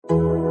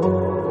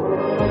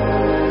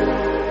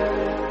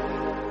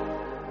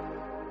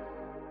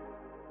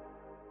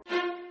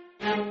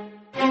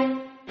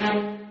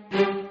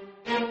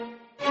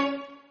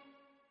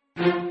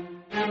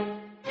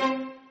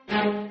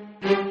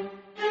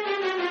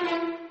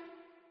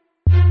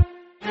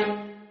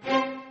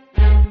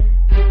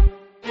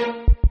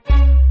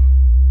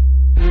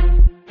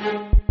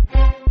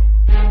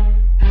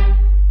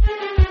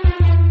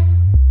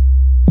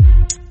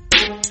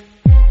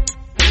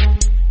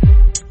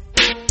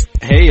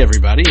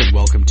everybody, and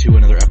welcome to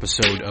another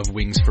episode of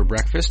Wings for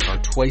Breakfast,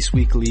 our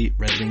twice-weekly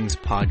Red Wings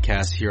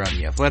podcast here on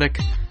The Athletic.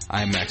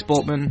 I'm Max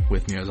Bultman.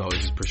 With me, as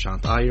always, is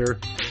Prashant Iyer.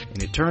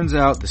 And it turns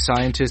out the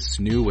scientists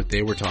knew what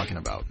they were talking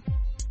about.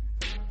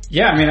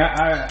 Yeah, I mean,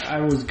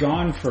 I was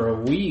gone for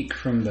a week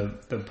from the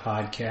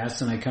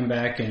podcast, and I come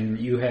back and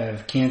you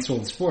have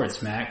canceled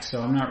sports, Max,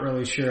 so I'm not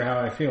really sure how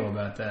I feel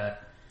about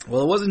that.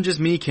 Well, it wasn't just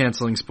me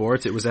canceling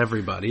sports, it was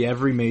everybody.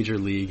 Every major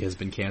league has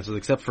been canceled,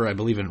 except for, I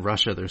believe, in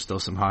Russia, there's still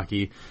some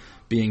hockey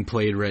being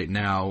played right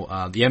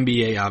now. The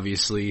NBA,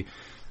 obviously,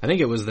 I think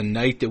it was the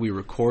night that we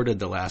recorded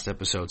the last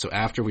episode. So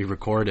after we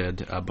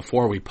recorded,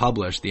 before we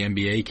published, the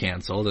NBA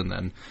canceled, and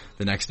then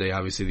the next day,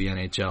 obviously, the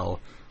NHL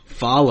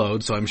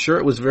followed. So I'm sure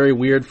it was very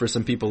weird for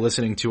some people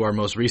listening to our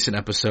most recent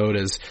episode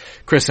as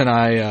Chris and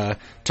I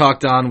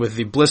talked on with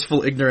the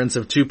blissful ignorance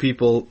of two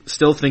people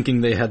still thinking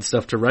they had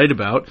stuff to write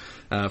about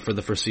for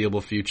the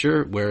foreseeable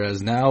future,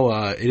 whereas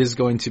now it is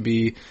going to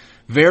be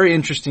very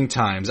interesting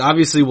times.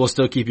 Obviously, we'll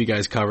still keep you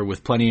guys covered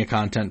with plenty of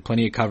content,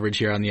 plenty of coverage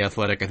here on The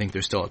Athletic. I think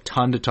there's still a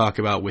ton to talk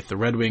about with the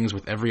Red Wings,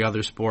 with every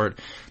other sport.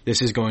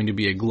 This is going to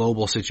be a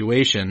global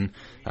situation,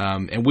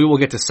 and we will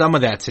get to some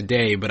of that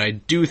today, but I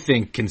do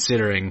think,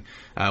 considering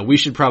we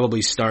should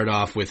probably start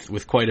off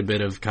with quite a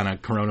bit of kind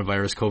of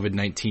coronavirus,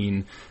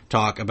 COVID-19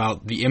 talk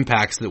about the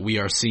impacts that we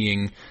are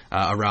seeing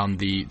around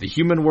the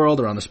human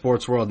world, around the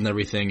sports world and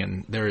everything,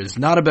 and there is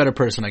not a better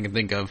person I can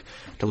think of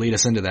to lead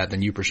us into that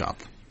than you, Prashant.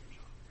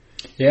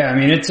 Yeah, I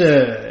mean,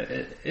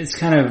 it's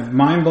kind of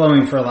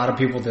mind-blowing for a lot of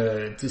people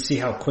to see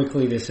how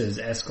quickly this has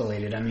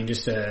escalated. I mean,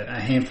 just a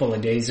handful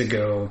of days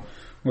ago,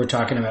 we're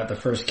talking about the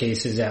first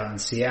cases out in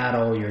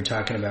Seattle. You're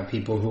talking about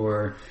people who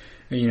are,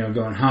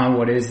 going,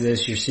 what is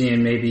this? You're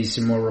seeing maybe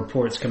some more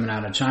reports coming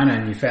out of China,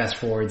 and you fast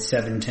forward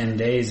 7-10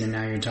 days, and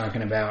now you're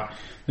talking about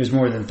there's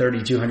more than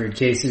 3,200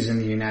 cases in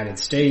the United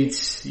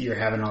States. You're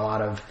having a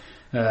lot of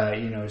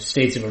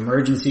states of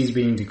emergencies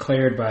being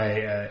declared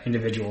by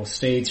individual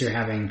states. You're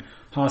having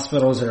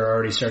hospitals that are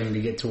already starting to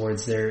get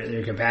towards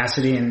their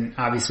capacity. And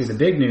obviously the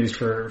big news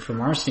from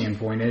our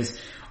standpoint is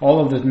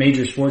all of the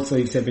major sports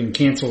leagues have been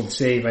canceled,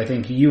 save I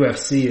think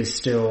UFC is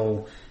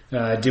still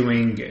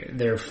doing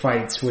their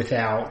fights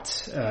without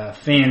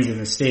fans in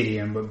the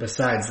stadium. But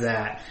besides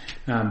that,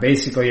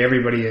 basically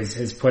everybody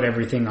has put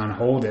everything on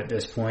hold at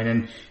this point.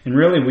 And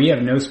really we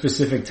have no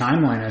specific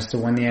timeline as to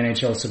when the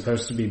NHL is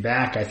supposed to be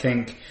back. I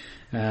think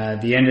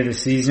the end of the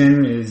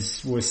season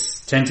was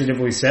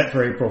tentatively set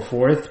for April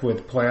 4th,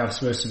 with playoffs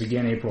supposed to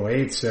begin April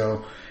 8th.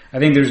 So I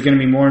think there's going to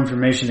be more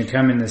information to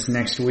come in this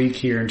next week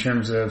here in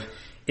terms of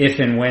if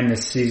and when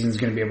this season is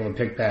going to be able to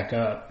pick back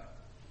up.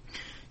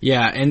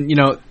 Yeah, and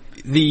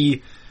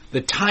the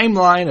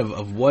timeline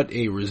of what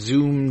a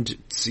resumed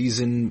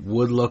season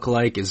would look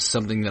like is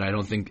something that I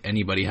don't think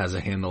anybody has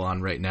a handle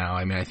on right now.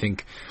 I mean, I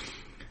think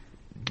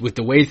with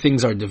the way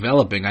things are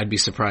developing, I'd be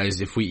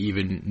surprised if we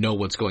even know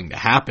what's going to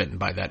happen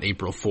by that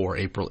April 4,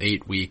 April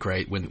 8 week,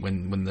 right?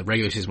 When the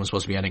regular season was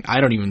supposed to be ending.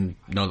 I don't even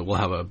know that we'll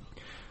have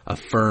a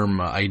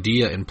firm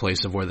idea in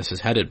place of where this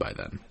is headed by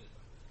then.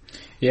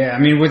 Yeah, I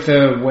mean, with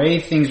the way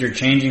things are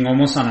changing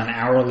almost on an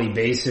hourly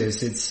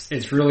basis,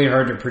 it's really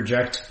hard to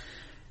project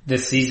the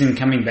season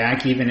coming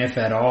back, even if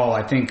at all.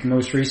 I think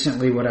most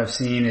recently what I've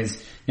seen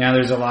is now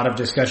there's a lot of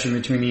discussion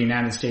between the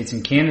United States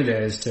and Canada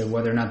as to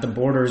whether or not the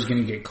border is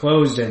going to get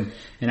closed. And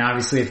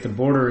obviously if the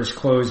border is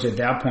closed at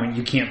that point,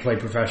 you can't play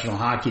professional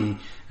hockey.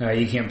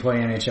 You can't play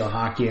NHL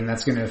hockey. And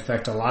that's going to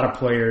affect a lot of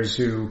players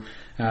who,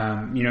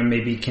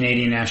 maybe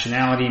Canadian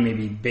nationality,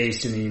 maybe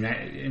based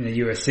in the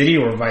U.S. city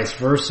or vice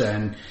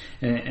versa.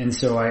 And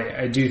so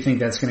I do think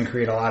that's going to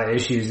create a lot of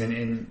issues.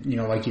 And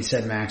like you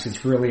said, Max,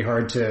 it's really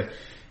hard to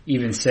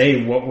even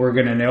say what we're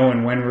going to know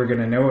and when we're going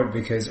to know it,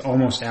 because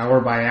almost hour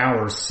by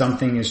hour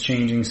something is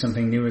changing,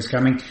 something new is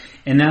coming.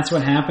 And that's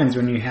what happens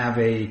when you have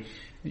a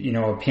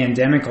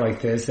pandemic like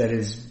this that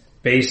is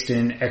based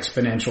in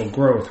exponential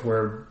growth,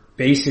 where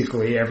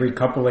basically every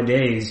couple of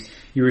days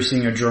you were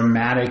seeing a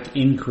dramatic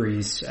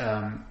increase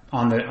in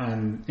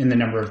the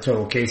number of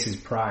total cases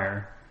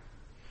prior.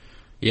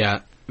 Yeah.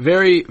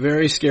 Very,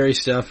 very scary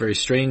stuff, very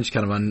strange,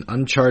 kind of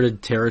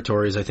uncharted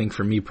territories. I think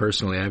for me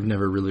personally, I've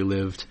never really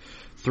lived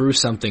through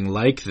something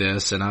like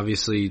this, and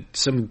obviously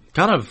some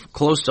kind of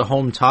close to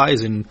home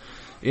ties in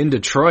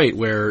Detroit,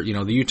 where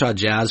the Utah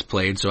Jazz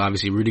played. So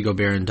obviously Rudy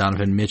Gobert and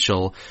Donovan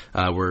Mitchell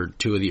were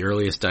two of the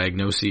earliest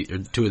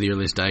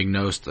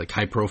diagnosed, like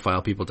high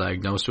profile people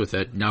diagnosed with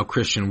it. Now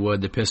Christian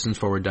Wood, the Pistons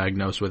forward,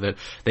 diagnosed with it.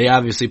 They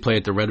obviously play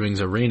at the Red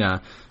Wings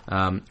arena.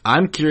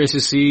 I'm curious to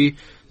see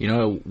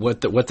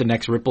what the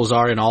next ripples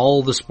are in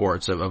all the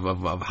sports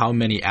of how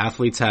many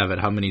athletes have it,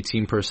 how many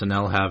team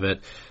personnel have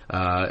it.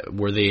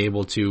 Were they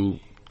able to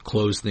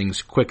close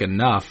things quick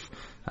enough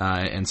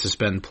and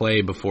suspend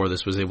play before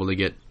this was able to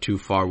get too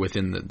far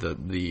within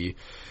the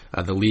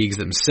leagues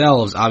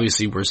themselves?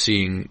 Obviously, we're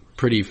seeing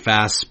pretty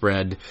fast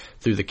spread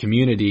through the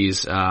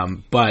communities,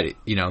 but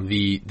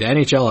the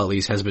NHL at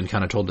least has been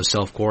kind of told to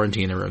self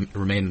quarantine and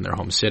remain in their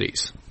home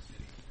cities.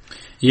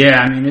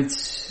 Yeah, I mean,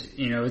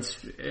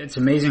 it's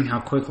amazing how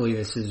quickly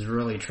this has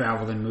really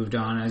traveled and moved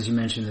on. As you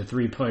mentioned, the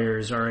 3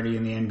 players already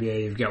in the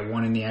NBA. You've got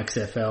one in the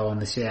XFL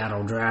and the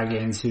Seattle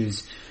Dragons,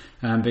 who's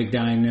big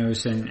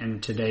diagnosed,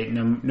 and to date,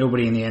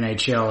 nobody in the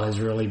NHL has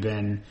really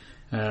been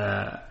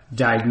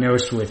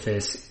diagnosed with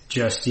this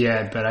just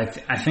yet. But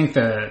I think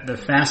the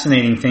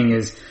fascinating thing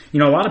is, a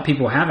lot of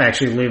people have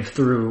actually lived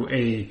through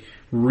a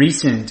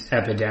recent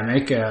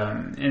epidemic,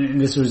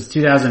 and this was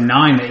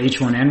 2009, the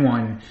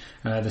H1N1,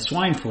 the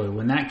swine flu,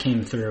 when that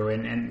came through,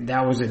 and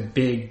that was a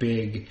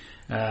big,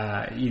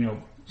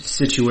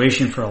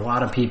 situation for a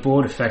lot of people.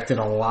 It affected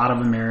a lot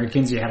of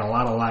Americans. You had a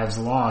lot of lives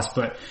lost,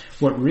 but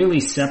what really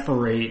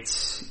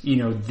separates,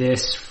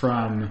 this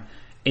from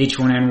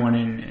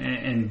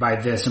H1N1, and by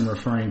this I'm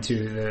referring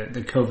to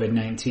the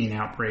COVID-19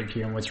 outbreak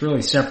here, and what's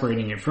really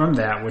separating it from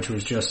that, which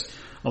was just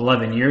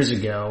 11 years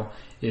ago,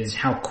 is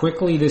how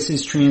quickly this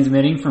is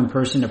transmitting from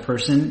person to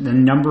person. The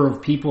number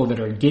of people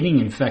that are getting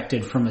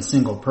infected from a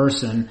single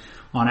person,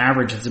 on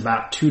average it's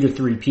about 2 to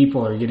 3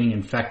 people are getting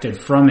infected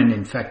from an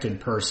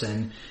infected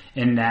person,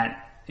 and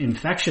that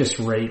infectious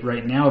rate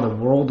right now, the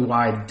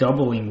worldwide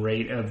doubling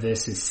rate of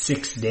this is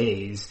 6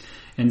 days.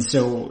 And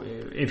so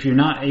if you're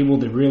not able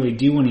to really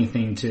do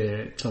anything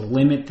to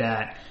limit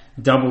that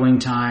doubling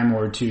time,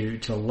 or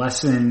to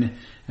lessen,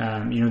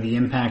 the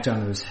impact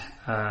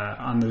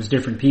on those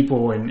different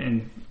people,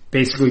 and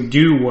basically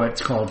do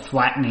what's called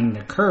flattening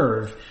the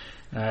curve,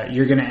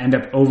 you're going to end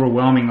up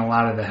overwhelming a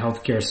lot of the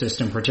healthcare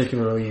system,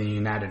 particularly in the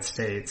United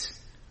States.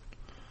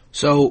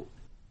 So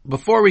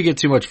before we get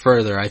too much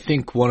further, I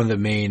think one of the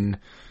main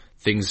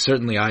things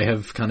certainly I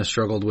have kind of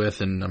struggled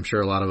with, and I'm sure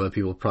a lot of other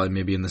people probably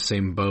may be in the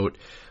same boat,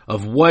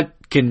 of what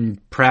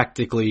can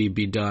practically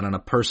be done on a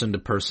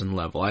person-to-person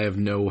level. I have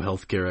no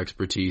healthcare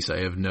expertise.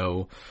 I have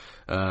no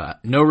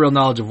real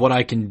knowledge of what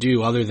I can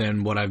do other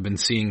than what I've been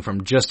seeing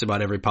from just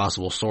about every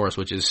possible source,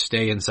 which is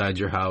stay inside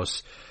your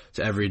house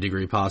to every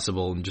degree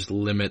possible, and just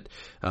limit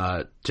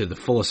to the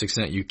fullest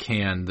extent you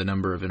can the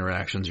number of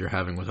interactions you're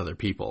having with other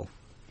people.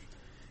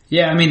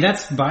 Yeah, I mean,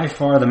 that's by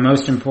far the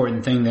most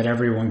important thing that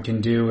everyone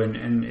can do,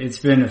 and it's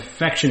been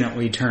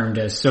affectionately termed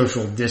as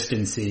social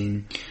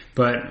distancing.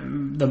 But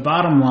the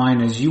bottom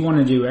line is you want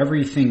to do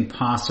everything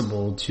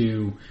possible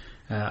to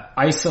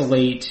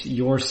isolate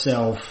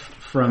yourself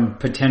from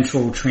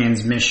potential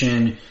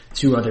transmission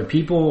to other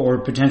people, or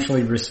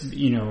potentially,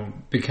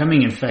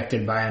 becoming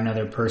infected by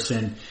another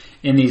person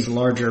in these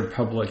larger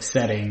public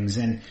settings.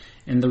 And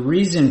the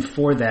reason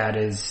for that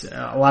is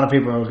a lot of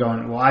people are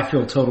going, well, I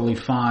feel totally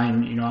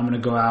fine. I'm going to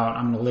go out.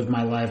 I'm going to live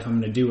my life. I'm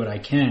going to do what I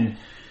can.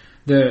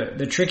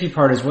 The tricky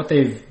part is what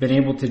they've been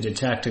able to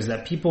detect is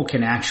that people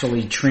can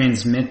actually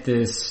transmit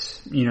this.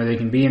 They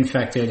can be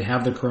infected,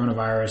 have the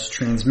coronavirus,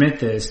 transmit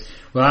this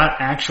without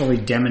actually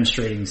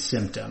demonstrating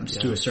symptoms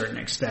to a certain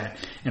extent.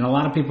 And a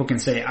lot of people can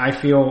say, I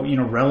feel,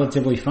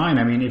 relatively fine.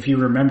 I mean, if you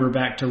remember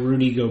back to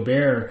Rudy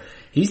Gobert,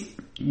 he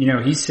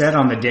said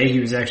on the day he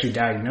was actually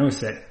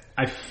diagnosed that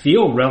I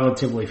feel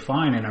relatively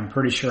fine and I'm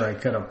pretty sure I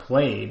could have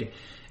played.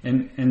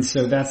 And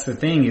so that's the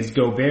thing is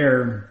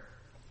Gobert,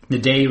 the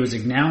day it was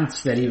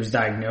announced that he was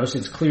diagnosed,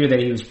 it's clear that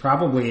he was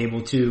probably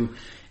able to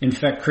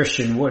infect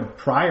Christian Wood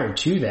prior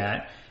to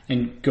that.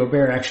 And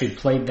Gobert actually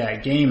played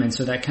that game. And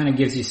so that kind of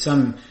gives you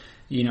some,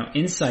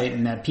 insight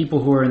in that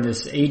people who are in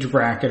this age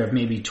bracket of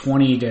maybe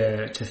 20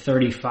 to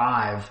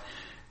 35,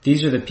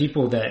 these are the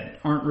people that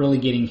aren't really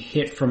getting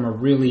hit from a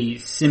really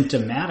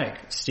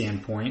symptomatic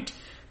standpoint,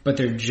 but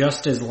they're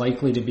just as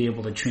likely to be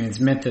able to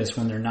transmit this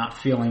when they're not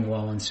feeling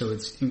well. And so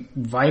it's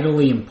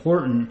vitally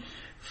important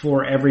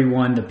for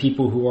everyone, the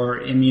people who are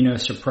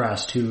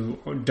immunosuppressed, who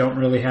don't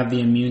really have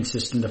the immune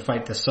system to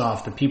fight this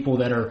off, the people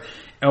that are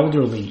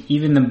elderly.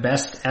 Even the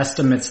best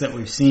estimates that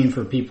we've seen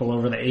for people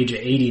over the age of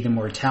 80, the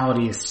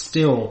mortality is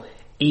still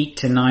 8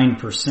 to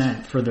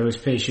 9% for those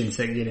patients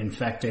that get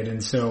infected.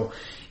 And so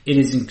it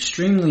is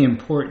extremely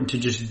important to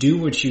just do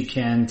what you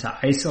can to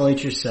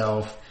isolate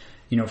yourself,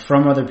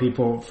 from other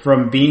people,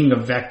 from being a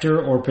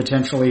vector, or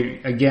potentially,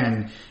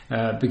 again,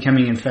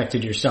 becoming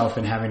infected yourself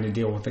and having to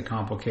deal with the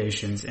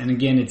complications. And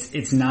again,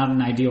 it's not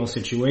an ideal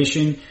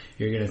situation.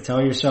 You're going to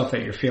tell yourself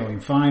that you're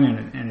feeling fine,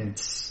 and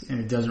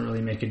it doesn't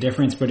really make a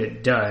difference, but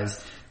it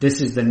does.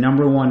 This is the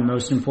number one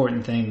most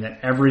important thing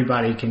that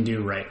everybody can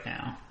do right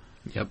now.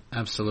 Yep,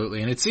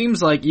 absolutely. And it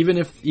seems like even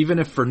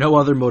if for no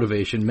other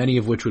motivation, many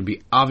of which would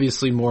be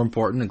obviously more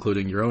important,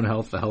 including your own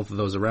health, the health of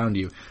those around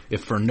you,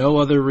 if for no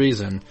other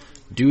reason,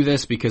 do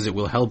this because it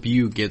will help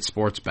you get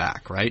sports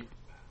back, right?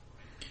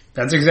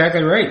 That's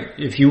exactly right.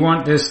 If you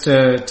want this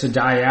to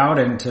die out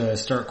and to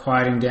start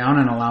quieting down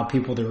and allow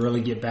people to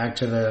really get back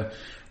to the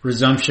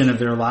resumption of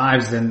their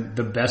lives, then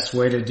the best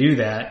way to do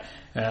that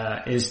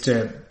is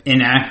to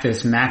enact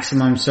this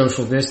maximum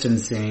social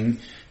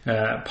distancing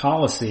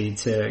policy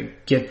to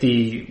get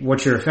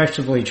what you're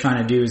effectively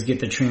trying to do is get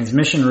the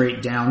transmission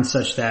rate down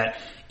such that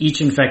each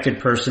infected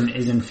person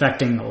is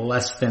infecting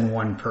less than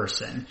one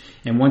person.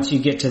 And once you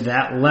get to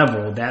that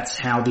level, that's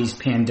how these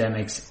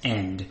pandemics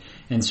end.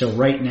 And so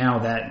right now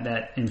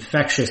that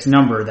infectious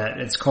number that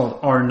it's called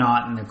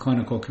R0 in the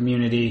clinical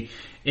community,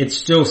 it's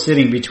still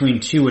sitting between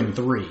 2 and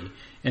 3.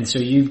 And so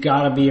you've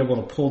got to be able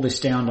to pull this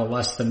down to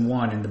less than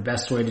 1. And the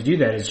best way to do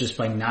that is just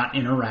by not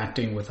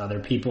interacting with other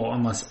people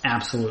unless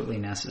absolutely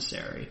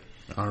necessary.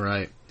 All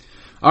right.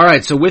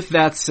 So with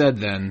that said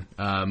then,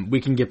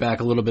 we can get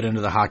back a little bit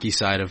into the hockey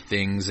side of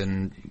things.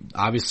 And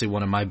obviously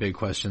one of my big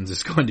questions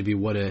is going to be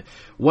what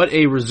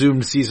a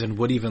resumed season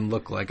would even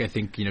look like. I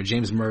think,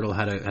 James Myrtle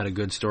had a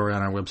good story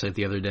on our website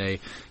the other day,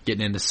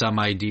 getting into some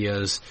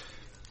ideas.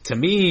 To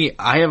me,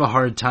 I have a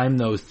hard time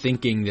though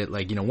thinking that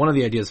one of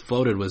the ideas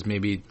floated was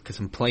maybe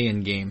some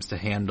play-in games to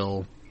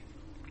handle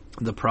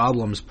the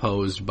problems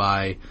posed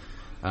by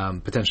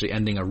potentially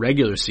ending a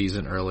regular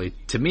season early.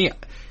 To me,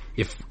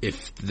 if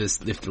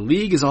the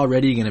league is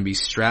already going to be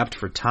strapped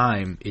for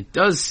time, it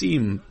does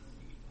seem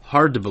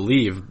hard to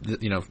believe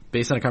that,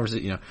 based on a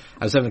conversation,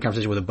 I was having a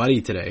conversation with a buddy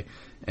today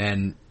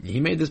and he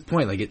made this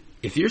point,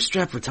 if you're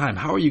strapped for time,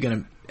 how are you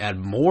going to add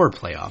more to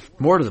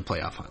the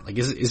playoff hunt?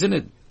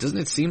 Doesn't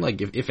it seem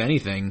like if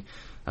anything,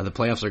 the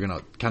playoffs are going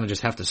to kind of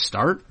just have to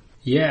start?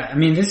 Yeah. I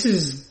mean, this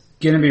is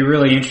going to be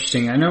really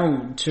interesting. I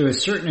know to a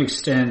certain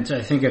extent,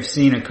 I think I've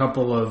seen a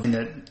couple of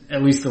that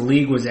at least the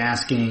league was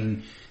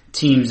asking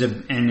teams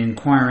and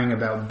inquiring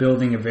about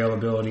building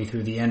availability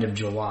through the end of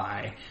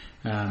July.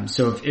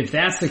 So if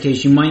that's the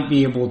case, you might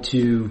be able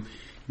to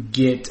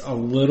get a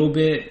little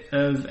bit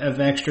of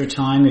extra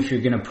time if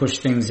you're going to push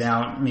things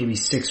out maybe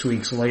 6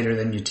 weeks later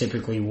than you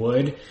typically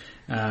would.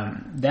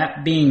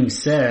 That being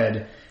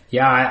said,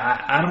 yeah,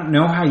 I don't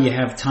know how you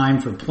have time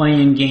for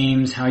playing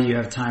games, how you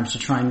have times to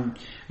try and,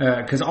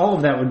 cause all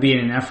of that would be in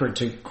an effort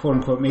to quote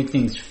unquote make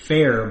things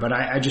fair, but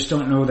I just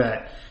don't know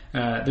that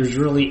there's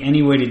really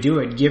any way to do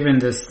it given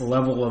this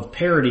level of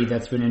parity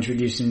that's been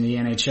introduced in the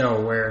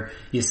NHL where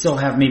you still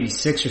have maybe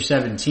 6 or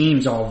 7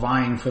 teams all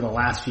vying for the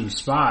last few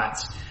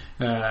spots.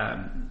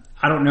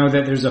 I don't know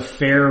that there's a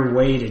fair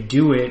way to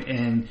do it,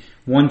 and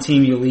one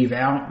team you leave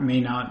out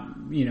may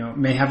not,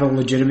 may have a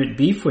legitimate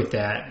beef with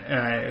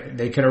that.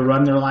 They could have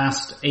run their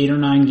last 8 or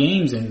 9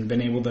 games and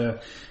been able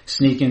to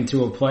sneak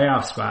into a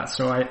playoff spot.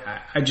 So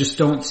I just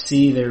don't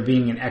see there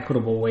being an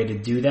equitable way to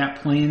do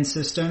that play-in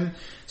system.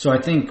 So I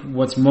think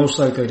what's most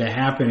likely to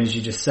happen is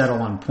you just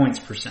settle on points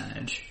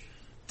percentage.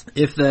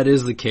 If that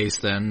is the case,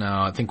 then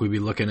I think we'd be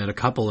looking at a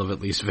couple of at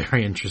least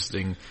very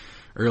interesting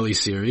early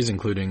series,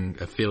 including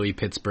a Philly,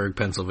 Pittsburgh,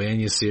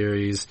 Pennsylvania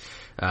series.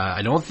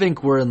 I don't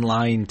think we're in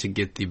line to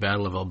get the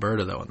Battle of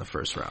Alberta, though, in the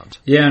first round.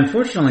 Yeah,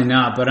 unfortunately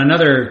not, but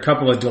another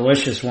couple of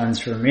delicious ones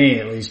for me,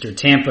 at least, are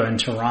Tampa and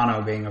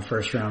Toronto being a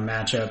first-round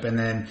matchup, and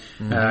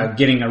then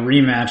getting a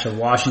rematch of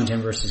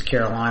Washington versus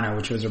Carolina,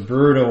 which was a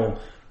brutal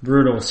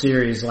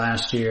series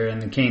last year,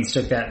 and the Canes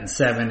took that in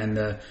 7, and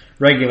the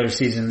regular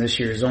season this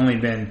year has only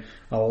been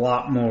a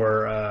lot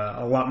more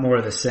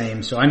of the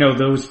same. So I know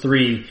those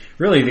 3,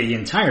 really the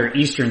entire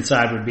eastern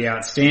side would be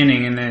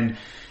outstanding. And then,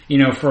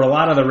 for a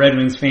lot of the Red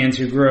Wings fans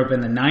who grew up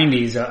in the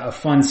 90s, a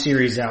fun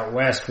series out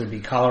west would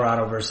be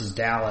Colorado versus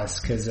Dallas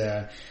because,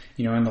 in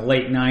the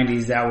late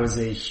 90s, that was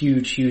a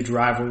huge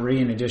rivalry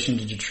in addition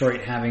to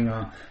Detroit having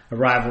a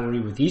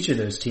rivalry with each of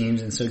those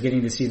teams. And so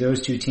getting to see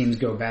those 2 teams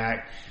go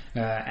back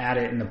at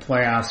it in the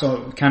playoffs.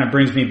 So it kind of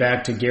brings me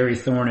back to Gary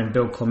Thorne and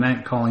Bill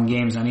Clement calling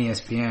games on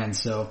ESPN.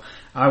 So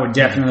I would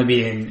definitely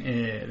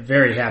be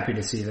very happy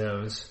to see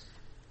those.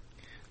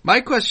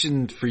 My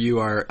question for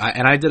you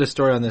and I did a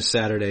story on this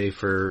Saturday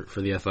for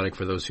The Athletic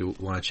for those who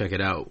want to check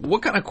it out.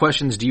 What kind of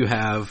questions do you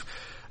have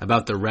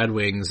about the Red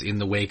Wings in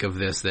the wake of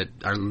this that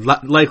are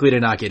likely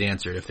to not get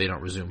answered if they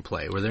don't resume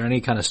play? Were there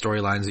any kind of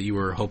storylines that you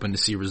were hoping to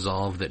see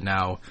resolved that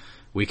now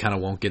we kind of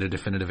won't get a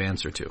definitive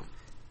answer to?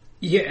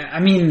 Yeah, I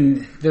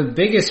mean, the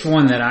biggest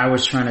one that I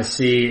was trying to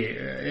see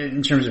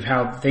in terms of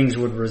how things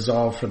would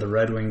resolve for the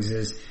Red Wings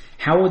is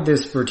how would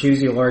this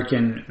Bertuzzi,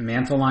 Larkin,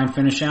 Mantha line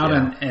finish out?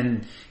 Yeah.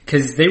 And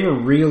cause they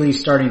were really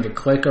starting to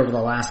click over the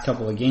last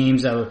couple of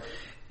games.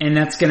 And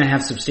that's going to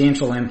have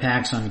substantial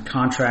impacts on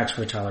contracts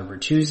for Tyler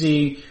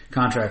Bertuzzi,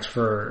 contracts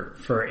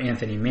for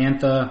Anthony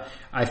Mantha.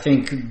 I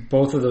think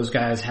both of those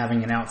guys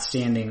having an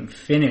outstanding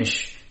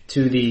finish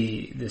to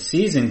the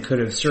season could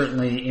have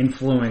certainly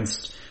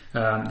influenced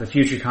the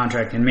future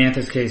contract. In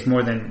Mantha's case,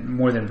 more than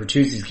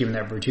Bertuzzi's, given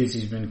that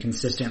Bertuzzi's been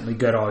consistently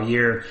good all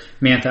year.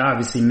 Mantha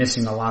obviously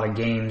missing a lot of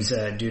games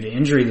due to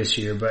injury this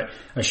year, but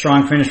a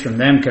strong finish from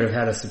them could have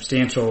had a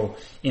substantial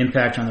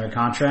impact on their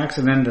contracts.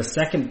 And then the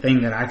second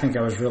thing that I think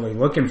I was really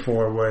looking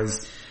for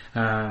was,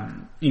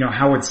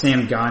 how would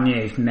Sam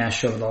Gagner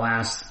mesh over the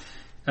last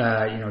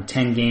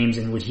 10 games,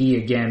 and would he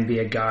again be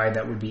a guy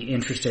that would be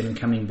interested in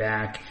coming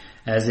back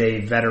as a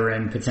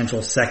veteran,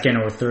 potential second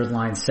or third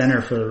line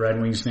center for the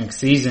Red Wings next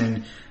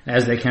season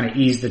as they kind of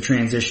ease the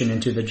transition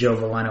into the Joe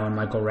Veleno and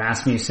Michael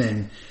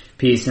Rasmussen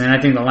piece. And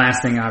I think the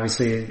last thing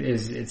obviously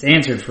is it's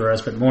answered for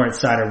us, but Moritz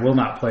Seider will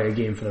not play a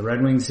game for the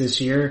Red Wings this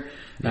year.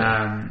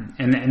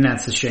 And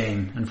that's a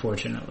shame,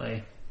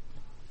 unfortunately.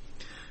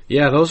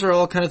 Yeah, those are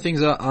all kind of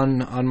things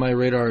on my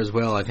radar as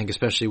well. I think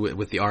especially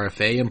with the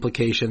RFA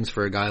implications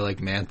for a guy like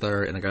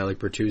Mantha and a guy like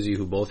Bertuzzi,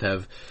 who both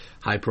have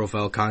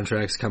high-profile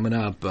contracts coming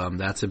up.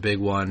 That's a big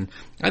one.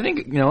 I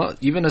think,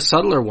 even a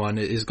subtler one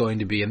is going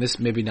to be, and this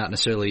maybe not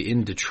necessarily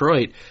in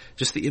Detroit,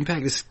 just the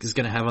impact this is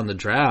going to have on the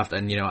draft.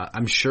 And,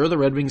 I'm sure the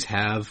Red Wings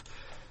have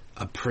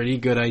a pretty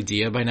good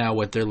idea by now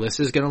what their list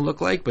is going to look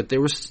like, but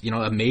there was,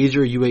 a major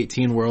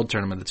U18 World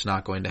Tournament that's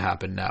not going to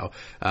happen now.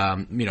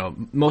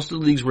 Most of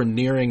the leagues were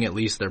nearing at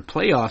least their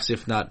playoffs,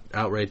 if not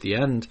outright the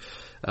end,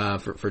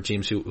 for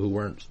teams who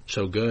weren't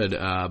so good.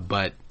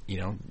 But,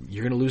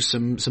 you're going to lose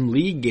some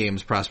league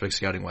games prospect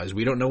scouting wise.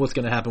 We don't know what's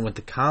going to happen with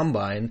the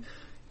Combine.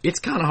 It's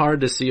kind of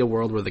hard to see a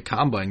world where the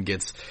Combine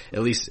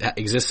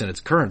exists in its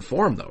current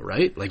form though,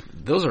 right? Like,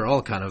 those are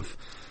all kind of,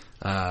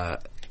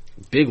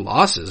 big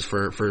losses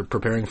for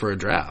preparing for a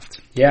draft.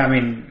 Yeah, I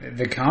mean,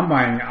 the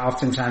Combine,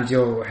 oftentimes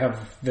you'll have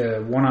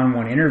the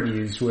one-on-one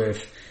interviews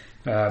with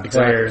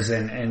players,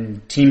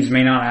 and teams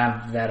may not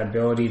have that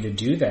ability to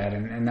do that,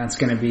 and that's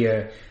going to be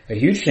a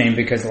huge shame,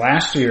 because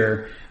last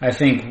year, I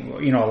think,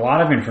 a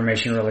lot of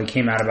information really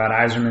came out about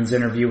Yzerman's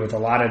interview with a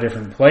lot of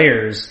different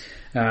players,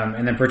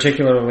 and then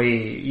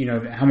particularly,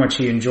 how much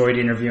he enjoyed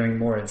interviewing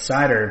Moritz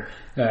Seider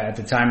at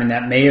the time, and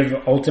that may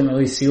have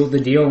ultimately sealed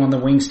the deal on the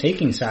Wings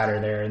taking Seider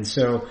there. And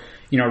so,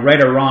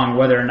 right or wrong,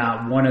 whether or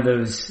not one of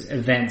those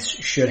events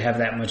should have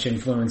that much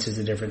influence is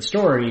a different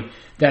story.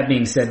 That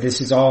being said,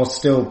 this is all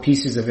still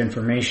pieces of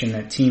information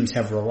that teams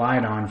have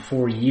relied on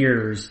for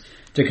years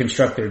to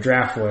construct their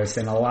draft list,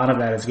 and a lot of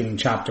that is getting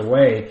chopped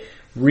away.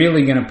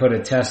 Really going to put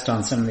a test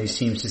on some of these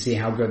teams to see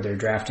how good their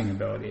drafting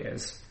ability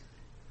is.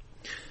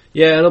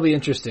 Yeah, it'll be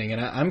interesting,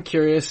 and I'm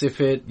curious if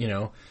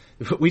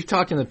we've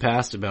talked in the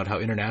past about how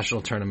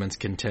international tournaments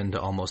can tend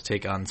to almost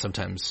take on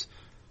sometimes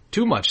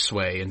too much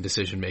sway in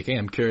decision making.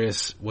 I'm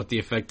curious what the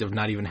effect of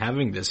not even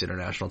having this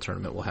international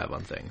tournament will have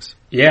on things.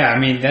 Yeah, I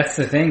mean, that's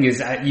the thing,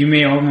 is you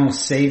may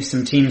almost save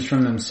some teams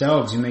from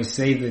themselves. You may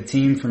save the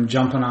team from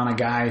jumping on a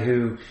guy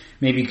who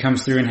maybe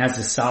comes through and has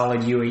a solid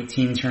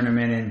U18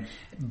 tournament and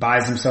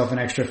buys himself an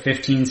extra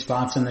 15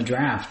 spots in the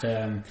draft.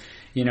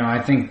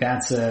 I think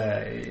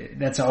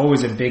that's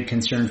always a big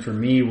concern for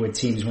me with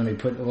teams when they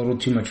put a little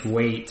too much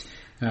weight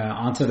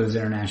onto those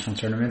international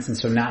tournaments, and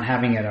so not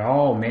having it at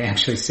all may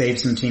actually save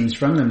some teams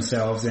from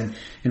themselves and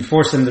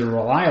force them to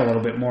rely a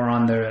little bit more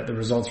on the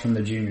results from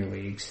the junior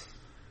leagues.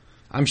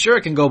 I'm sure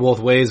it can go both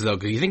ways though,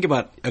 because you think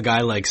about a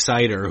guy like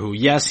Seider, who,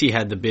 yes, he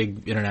had the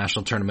big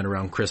international tournament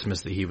around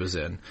Christmas that he was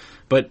in,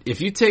 but if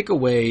you take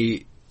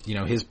away,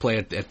 his play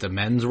at the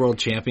Men's World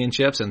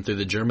Championships and through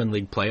the German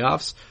League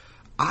playoffs,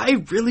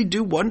 I really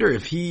do wonder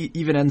if he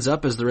even ends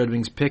up as the Red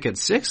Wings pick at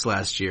 6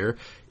 last year.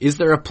 Is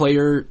there a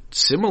player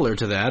similar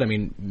to that? I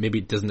mean, maybe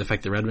it doesn't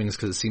affect the Red Wings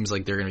because it seems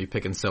like they're going to be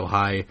picking so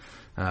high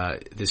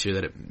this year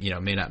that it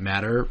may not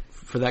matter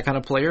for that kind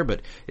of player,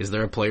 but is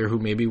there a player who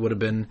maybe would have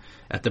been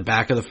at the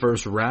back of the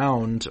first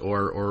round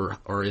or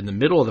in the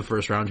middle of the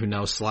first round who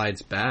now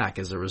slides back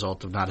as a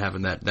result of not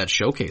having that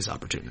showcase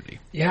opportunity?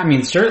 Yeah, I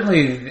mean,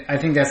 certainly I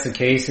think that's the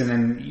case. And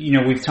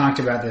then, we've talked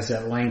about this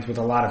at length with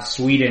a lot of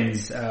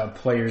Sweden's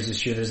players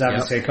this year. There's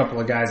obviously a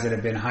couple of guys that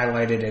have been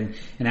highlighted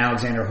in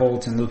Alexander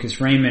Holt and Lucas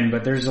Raymond,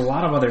 but there's a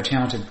lot of other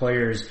talented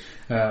players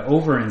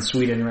over in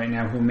Sweden right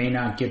now who may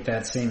not get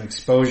that same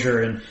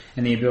exposure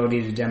and the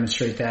ability to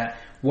demonstrate that.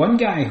 One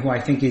guy who I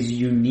think is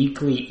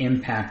uniquely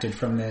impacted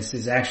from this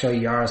is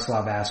actually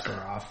Yaroslav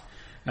Askarov.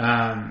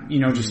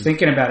 Just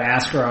thinking about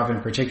Askarov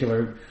in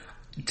particular,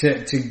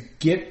 to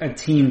get a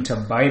team to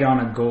bite on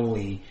a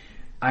goalie,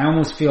 I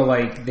almost feel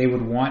like they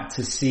would want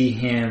to see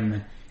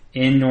him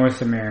in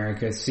North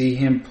America, see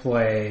him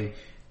play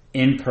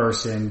in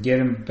person, get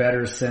a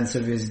better sense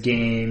of his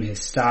game, his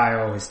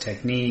style, his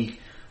technique,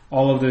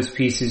 all of those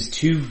pieces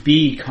to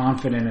be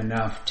confident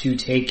enough to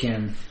take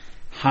him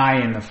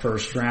high in the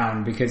first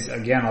round, because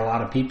again, a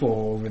lot of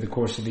people over the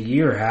course of the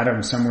year had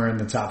him somewhere in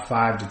the top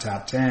 5 to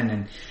top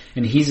 10,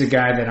 and he's a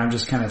guy that I'm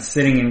just kind of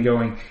sitting and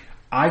going,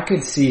 I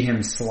could see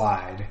him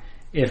slide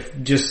if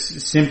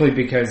just simply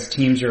because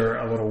teams are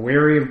a little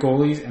wary of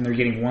goalies and they're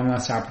getting one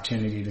less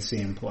opportunity to see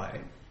him play.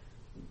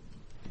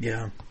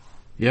 Yeah.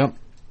 Yep.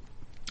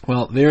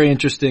 Well, very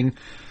interesting.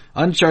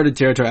 Uncharted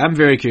territory. I'm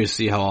very curious to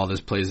see how all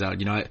this plays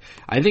out.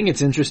 I think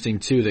it's interesting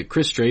too that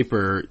Chris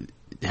Draper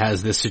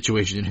has this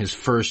situation in his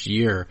first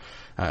year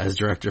as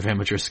director of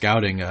amateur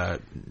scouting,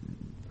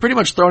 pretty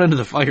much thrown into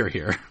the fire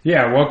here.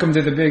 Yeah, welcome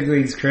to the big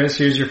leagues, Chris.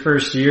 Here's your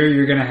first year.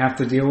 You're going to have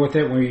to deal with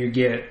it where you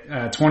get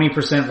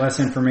 20%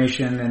 less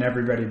information than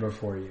everybody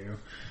before you.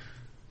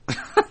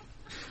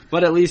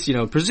 But at least,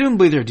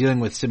 presumably they're dealing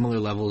with similar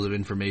levels of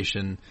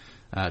information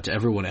to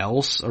everyone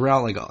else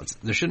around. Like,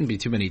 there shouldn't be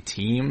too many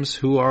teams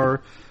who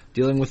are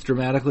dealing with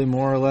dramatically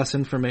more or less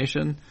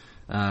information.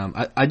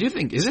 I do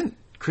think, isn't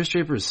Chris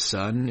Draper's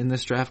son in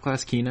this draft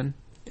class Keenan?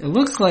 It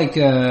looks like,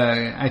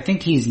 I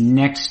think he's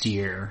next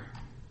year.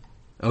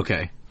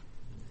 Okay.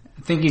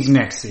 I think he's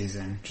next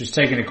season. Just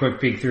taking a quick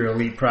peek through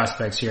Elite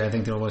Prospects here. I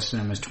think they're listing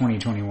him as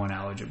 2021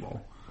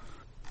 eligible.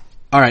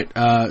 All right.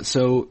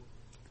 So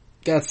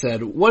that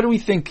said, what do we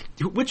think?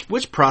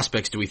 Which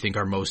prospects do we think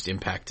are most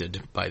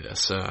impacted by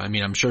this? I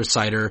mean, I'm sure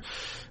Seider,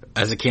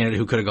 as a candidate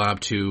who could have gone up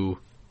to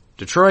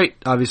Detroit,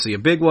 obviously a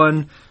big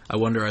one. I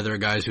wonder, are there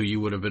guys who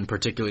you would have been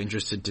particularly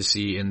interested to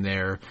see in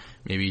their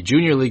maybe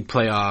junior league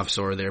playoffs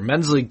or their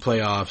men's league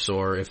playoffs,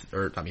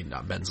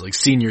 not men's league,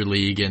 senior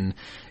league in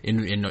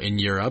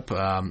Europe?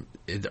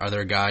 Are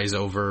there guys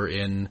over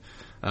in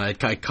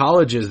at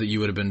colleges that you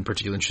would have been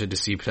particularly interested to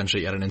see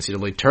potentially at an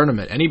NCAA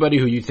tournament? Anybody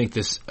who you think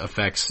this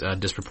affects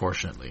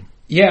disproportionately?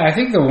 Yeah, I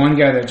think the one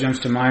guy that jumps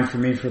to mind for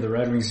me for the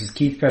Red Wings is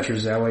Keith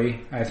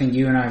Petruzzelli. I think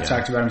you and I have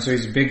talked about him. So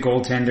he's a big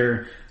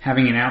goaltender,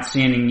 having an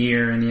outstanding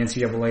year in the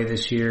NCAA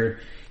this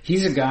year.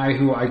 He's a guy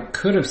who I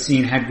could have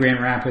seen had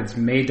Grand Rapids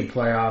made the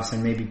playoffs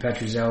and maybe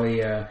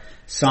Petruzzelli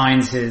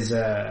signs his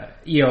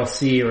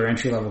ELC or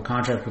entry-level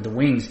contract with the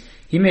Wings.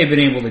 He may have been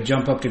able to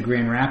jump up to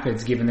Grand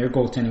Rapids given their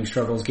goaltending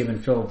struggles, given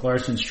Philip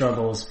Larson's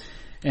struggles,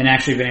 and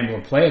actually been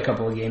able to play a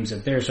couple of games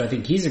up there. So I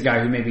think he's a guy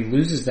who maybe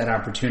loses that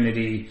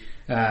opportunity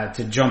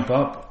to jump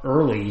up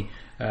early.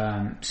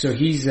 So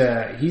he's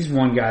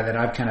one guy that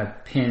I've kind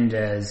of pinned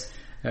as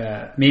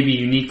maybe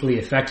uniquely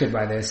affected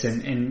by this,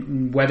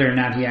 and whether or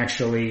not he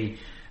actually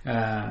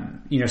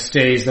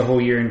stays the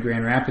whole year in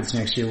Grand Rapids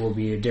next year will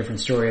be a different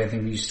story. I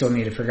think you still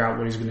need to figure out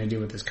what he's going to do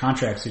with his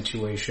contract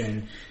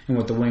situation and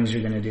what the Wings are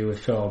going to do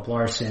with Philip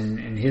Larson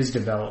and his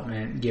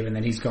development, given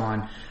that he's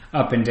gone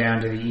up and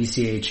down to the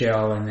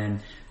ECHL and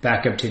then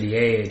back up to the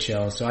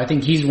AHL. So I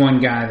think he's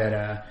one guy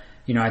that,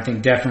 I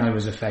think definitely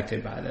was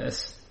affected by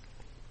this.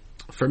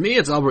 For me,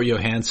 it's Albert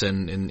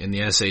Johansson in the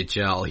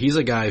SHL. He's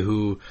a guy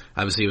who,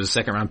 obviously, was a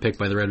second-round pick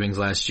by the Red Wings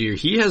last year.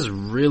 He has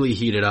really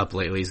heated up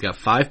lately. He's got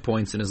 5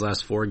 points in his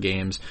last 4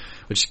 games,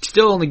 which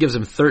still only gives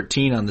him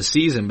 13 on the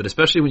season, but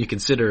especially when you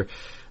consider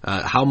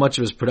how much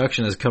of his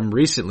production has come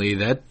recently,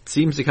 that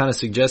seems to kind of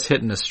suggest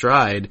hitting a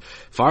stride.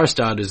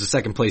 Farstad is a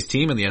second-place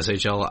team in the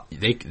SHL.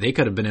 They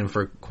could have been in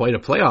for quite a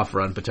playoff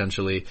run,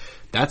 potentially.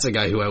 That's a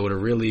guy who I would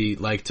have really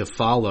liked to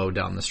follow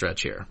down the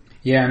stretch here.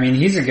 Yeah, I mean,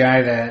 he's a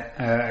guy that,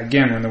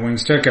 again, when the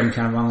Wings took him,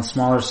 kind of on the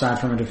smaller side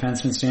from a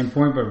defenseman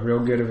standpoint, but real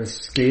good of a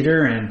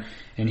skater, and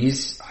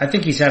I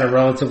think he's had a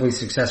relatively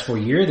successful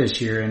year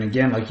this year, and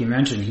again, like you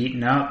mentioned,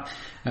 heating up.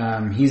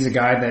 He's a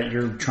guy that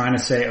you're trying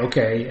to say,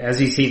 okay, as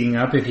he's heating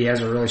up, if he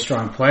has a really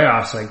strong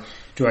playoffs, like,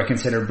 do I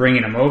consider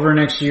bringing him over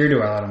next year?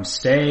 Do I let him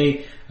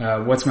stay?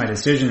 What's my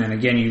decision? And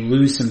again, you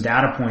lose some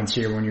data points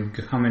here when you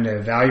come in to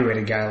evaluate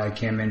a guy like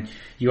him, and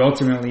you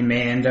ultimately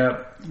may end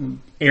up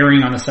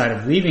erring on the side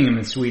of leaving him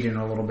in Sweden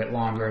a little bit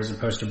longer as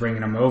opposed to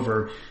bringing him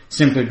over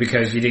simply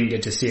because you didn't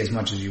get to see as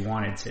much as you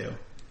wanted to.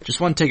 Just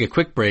want to take a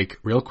quick break,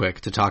 real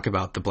quick, to talk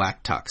about the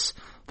Black Tux.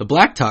 The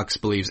Black Tux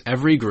believes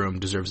every groom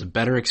deserves a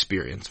better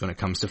experience when it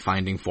comes to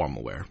finding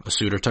formal wear, a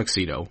suit or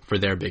tuxedo, for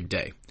their big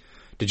day.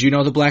 Did you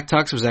know the Black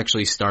Tux was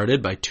actually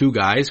started by 2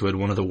 guys who had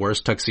one of the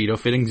worst tuxedo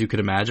fittings you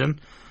could imagine?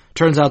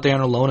 Turns out they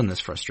aren't alone in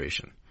this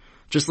frustration.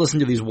 Just listen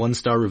to these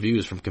 1-star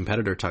reviews from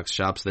competitor tux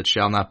shops that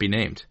shall not be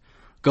named.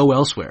 Go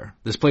elsewhere.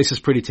 This place is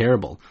pretty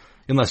terrible,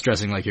 unless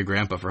dressing like your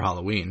grandpa for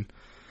Halloween.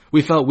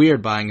 We felt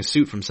weird buying a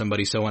suit from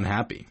somebody so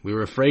unhappy. We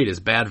were afraid his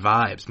bad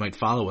vibes might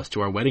follow us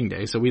to our wedding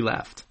day, so we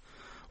left.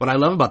 What I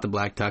love about the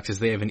Black Tux is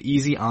they have an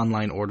easy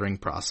online ordering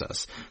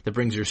process that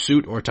brings your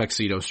suit or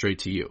tuxedo straight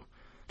to you.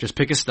 Just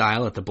pick a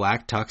style at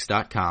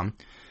theblacktux.com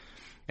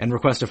and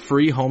request a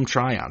free home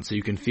try-on so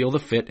you can feel the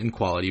fit and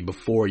quality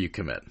before you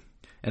commit.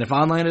 And if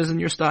online isn't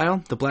your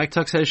style, the Black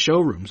Tux has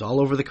showrooms all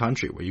over the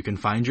country where you can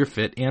find your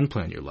fit and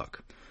plan your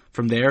look.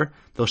 From there,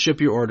 they'll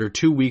ship your order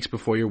 2 weeks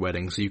before your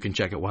wedding so you can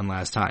check it one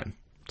last time.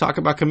 Talk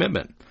about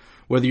commitment.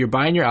 Whether you're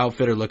buying your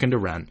outfit or looking to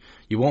rent,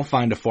 you won't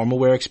find a formal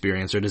wear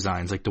experience or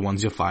designs like the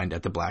ones you'll find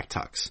at the Black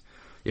Tux.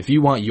 If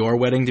you want your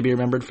wedding to be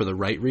remembered for the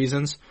right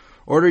reasons,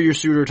 order your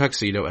suit or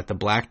tuxedo at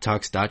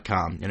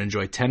theblacktux.com and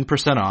enjoy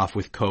 10% off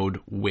with code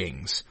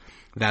WINGS.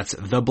 That's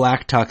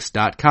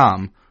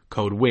theblacktux.com,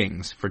 code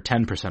WINGS, for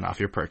 10% off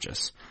your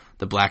purchase.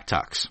 The Black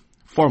Tux.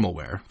 Formal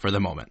wear for the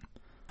moment.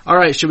 All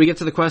right, should we get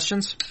to the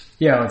questions?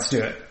 Yeah, let's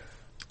do it.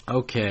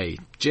 Okay.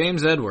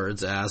 James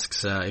Edwards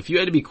asks, if you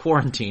had to be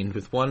quarantined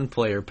with one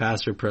player,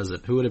 past or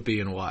present, who would it be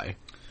and why?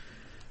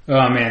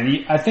 Oh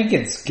man, I think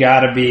it's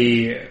gotta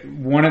be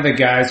one of the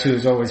guys who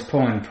was always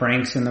pulling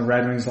pranks in the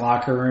Red Wings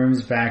locker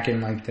rooms back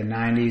in like the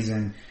 90s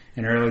and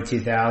early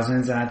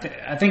 2000s. And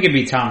I think it'd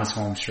be Thomas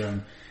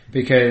Holmstrom,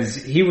 because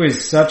he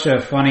was such a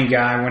funny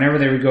guy. Whenever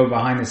they would go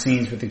behind the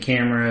scenes with the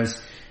cameras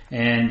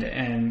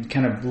and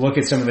kind of look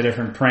at some of the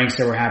different pranks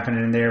that were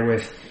happening in there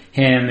with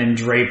him and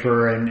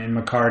Draper and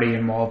McCarty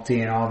and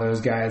Malty and all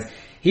those guys,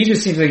 he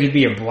just seems like he'd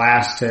be a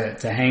blast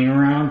to hang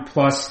around.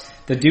 Plus,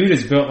 the dude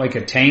is built like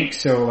a tank,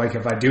 so like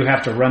if I do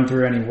have to run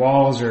through any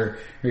walls or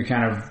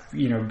kind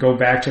of, go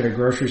back to the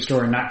grocery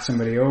store and knock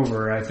somebody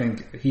over, I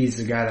think he's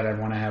the guy that I'd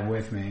want to have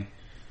with me.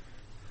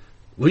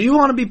 Will you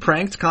want to be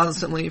pranked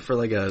constantly for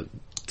like a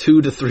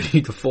 2 to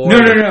 3 to 4 No.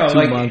 2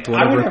 Like, month,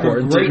 I would have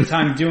quarantine? a great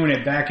time doing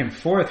it back and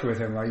forth with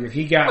him. Like if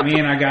he got me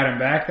and I got him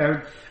back,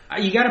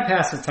 you got to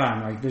pass the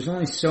time. Like there's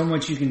only so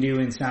much you can do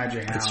inside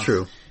your house. It's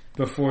true.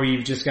 Before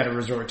you've just got to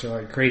resort to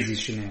like crazy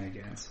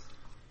shenanigans.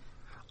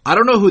 I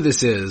don't know who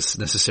this is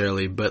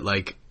necessarily, but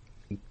like,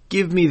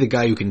 give me the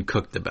guy who can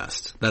cook the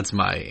best. That's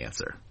my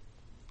answer.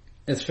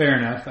 That's fair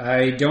enough.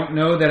 I don't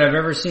know that I've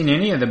ever seen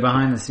any of the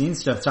behind the scenes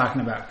stuff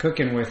talking about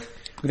cooking with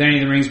any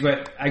of the rings,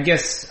 but I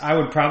guess I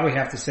would probably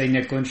have to say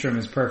Nick Lindstrom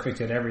is perfect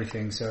at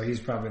everything, so he's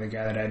probably the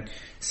guy that I'd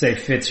say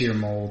fits your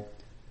mold.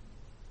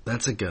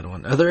 That's a good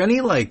one. Are there any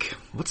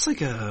what's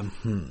like a,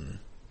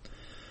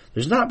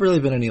 There's not really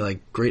been any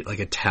like great like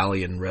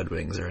Italian Red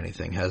Wings or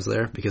anything, has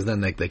there? Because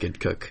then they could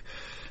cook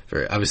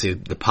obviously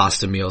the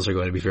pasta meals are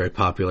going to be very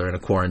popular in a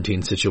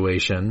quarantine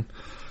situation.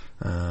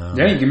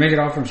 Yeah, you can make it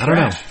all from scratch.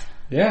 I don't know.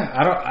 Yeah,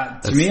 I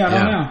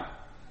don't know.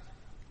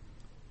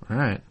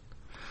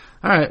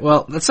 All right.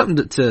 Well, that's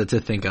something to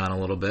think on a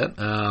little bit.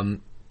 Eamon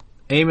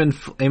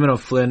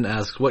O'Flynn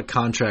asks, what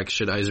contracts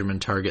should Yzerman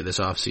target this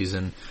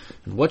offseason?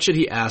 And what should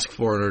he ask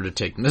for in order to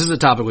take them? This is a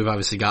topic we've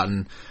obviously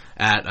gotten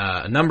at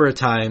a number of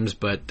times,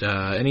 but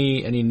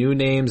any new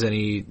names,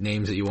 any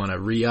names that you want to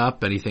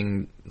re-up,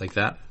 anything like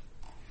that?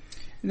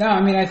 No,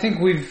 I mean, I think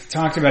we've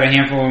talked about a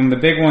handful of them. The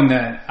big one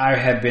that I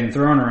had been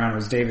thrown around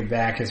was David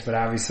Backes, but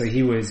obviously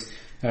he was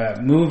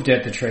moved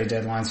at the trade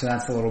deadline, so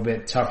that's a little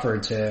bit tougher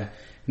to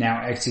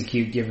now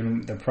execute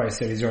given the price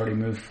that he's already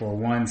moved for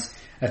once.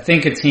 I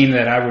think a team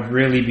that I would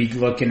really be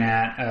looking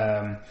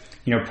at,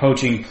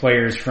 poaching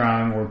players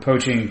from or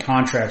poaching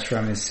contracts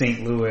from is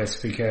St. Louis,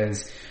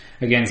 because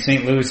again,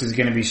 St. Louis is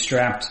going to be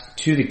strapped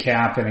to the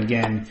cap, and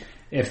again,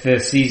 if the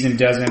season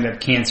does end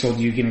up canceled,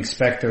 you can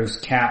expect those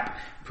cap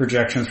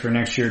projections for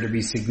next year to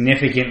be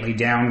significantly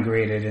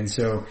downgraded, and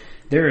so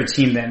they're a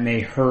team that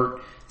may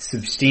hurt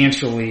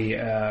substantially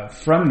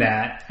from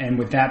that. And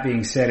with that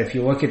being said, if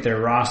you look at their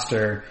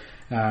roster,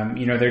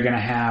 they're going to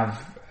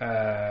have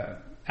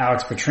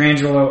Alex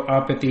Pietrangelo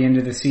up at the end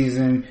of the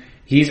season.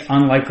 He's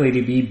unlikely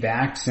to be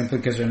back simply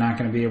because they're not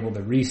going to be able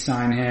to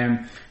re-sign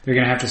him. They're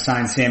going to have to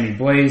sign Sammy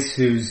Blais,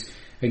 who's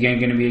again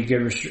going to be a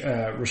good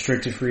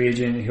restricted free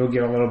agent. He'll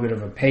get a little bit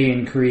of a pay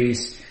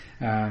increase.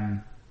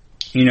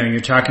 You're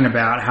talking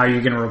about how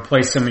you're going to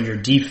replace some of your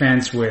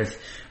defense with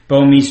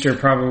Bouwmeester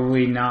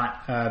probably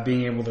not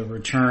being able to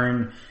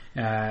return.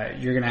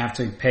 You're going to have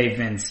to pay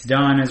Vince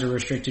Dunn as a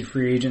restricted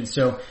free agent.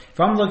 So if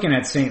I'm looking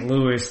at St.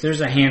 Louis,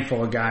 there's a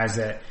handful of guys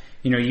that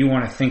you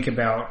want to think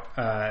about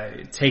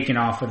taking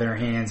off of their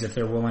hands if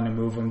they're willing to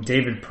move them.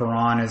 David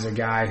Perron is a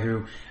guy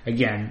who,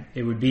 again,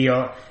 it'd be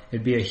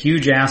a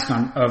huge ask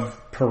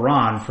of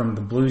Perron from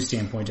the Blues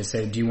standpoint to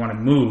say, do you want to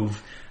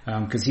move?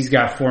 Because he's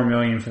got $4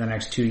 million for the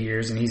next 2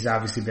 years, and he's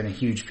obviously been a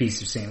huge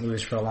piece of St.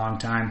 Louis for a long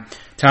time.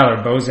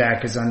 Tyler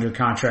Bozak is under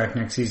contract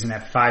next season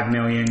at $5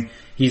 million.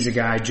 He's a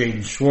guy.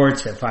 Jaden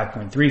Schwartz at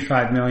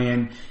 $5.35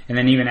 million, and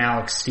then even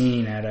Alex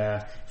Steen at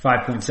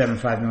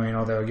 $5.75 million.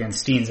 Although again,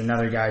 Steen's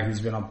another guy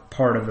who's been a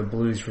part of the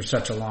Blues for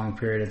such a long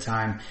period of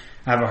time.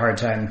 I have a hard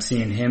time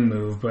seeing him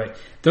move, but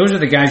those are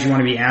the guys you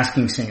want to be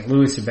asking St.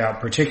 Louis about,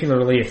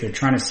 particularly if they're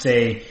trying to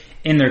stay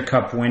in their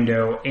cup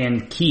window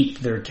and keep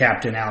their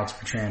captain Alex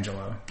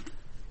Pietrangelo.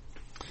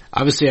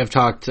 Obviously, I've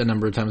talked a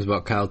number of times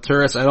about Kyle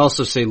Turris. I'd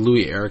also say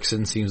Louis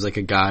Eriksson seems like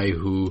a guy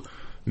who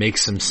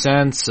makes some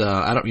sense.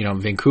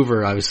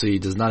 Vancouver obviously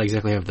does not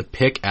exactly have the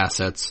pick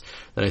assets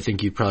that I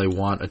think you'd probably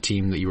want a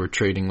team that you were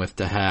trading with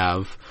to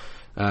have.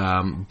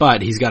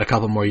 But he's got a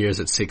couple more years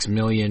at $6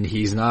 million.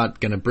 He's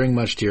not going to bring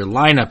much to your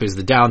lineup is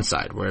the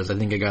downside. Whereas I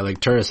think a guy like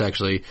Turris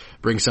actually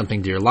brings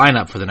something to your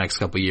lineup for the next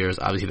couple of years.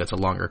 Obviously that's a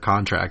longer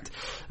contract.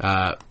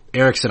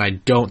 Eriksson, I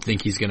don't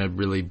think he's going to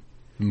really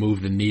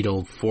move the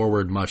needle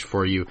forward much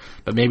for you,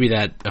 but maybe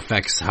that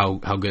affects how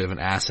good of an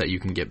asset you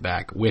can get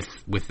back with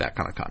that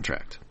kind of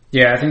contract.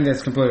 Yeah, I think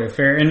that's completely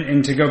fair.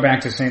 And to go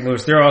back to St.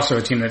 Louis, they're also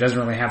a team that doesn't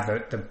really have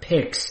the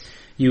picks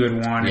you would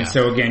want. Yeah. And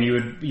so again,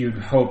 you'd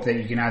hope that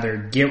you can either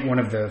get one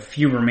of the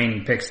few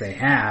remaining picks they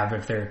have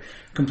if they're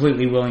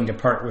completely willing to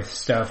part with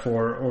stuff,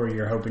 or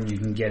you're hoping you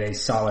can get a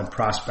solid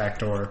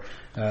prospect or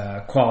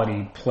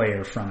quality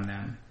player from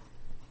them.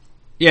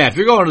 Yeah, if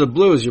you're going to the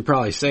Blues, you're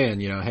probably saying,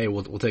 hey,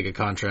 we'll take a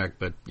contract,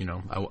 but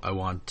I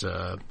want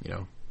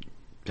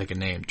take a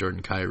name,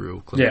 Jordan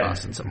Kyrou, Clint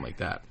Boston, something like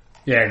that.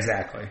 Yeah,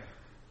 exactly.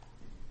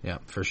 Yeah,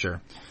 for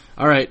sure.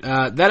 All right,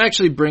 that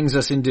actually brings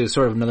us into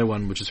sort of another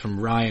one, which is from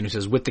Ryan, who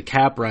says, with the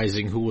cap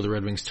rising, who will the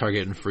Red Wings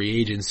target in free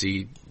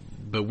agency?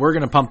 But we're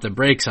going to pump the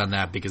brakes on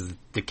that because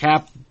the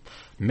cap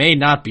may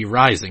not be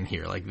rising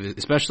here. Like,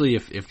 especially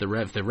if the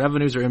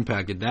revenues are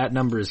impacted, that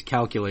number is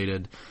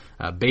calculated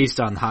based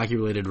on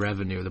hockey-related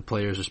revenue. The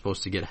players are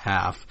supposed to get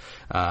half,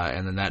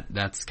 and then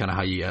that's kind of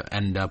how you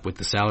end up with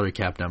the salary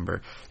cap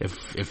number.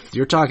 If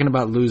you're talking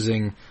about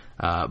losing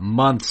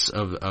months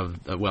of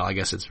I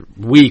guess it's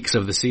weeks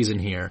of the season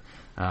here,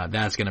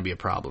 that's going to be a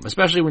problem,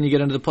 especially when you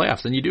get into the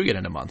playoffs. Then you do get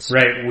into months.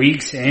 Right,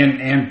 weeks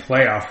and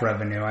playoff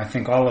revenue. I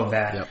think all of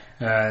that,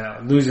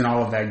 losing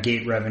all of that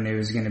gate revenue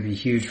is going to be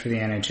huge for the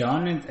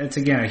NHL. And it's,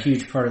 again, a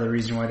huge part of the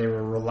reason why they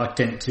were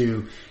reluctant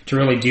to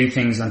really do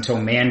things until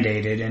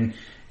mandated.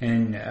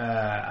 And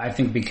I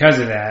think because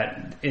of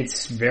that,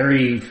 it's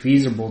very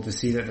feasible to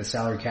see that the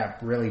salary cap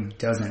really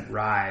doesn't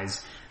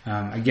rise.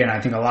 Again,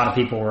 I think a lot of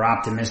people were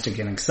optimistic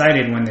and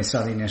excited when they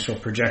saw the initial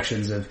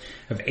projections of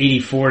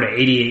 $84 to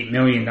 $88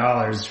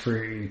 million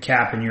for your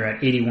cap, and you're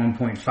at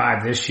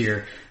 81.5 this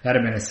year.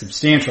 That'd have been a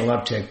substantial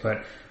uptick,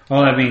 but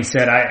all that being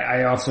said,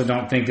 I also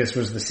don't think this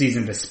was the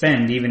season to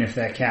spend, even if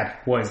that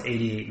cap was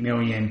 $88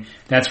 million.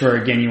 That's where,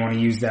 again, you want to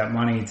use that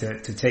money to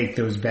take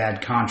those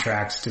bad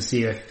contracts to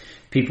see if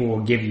people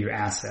will give you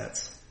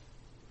assets.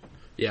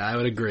 Yeah, I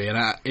would agree.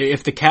 And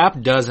if the cap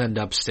does end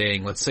up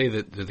staying, let's say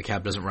that the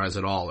cap doesn't rise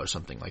at all or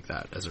something like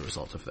that as a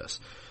result of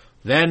this,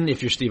 then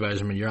if you're Steve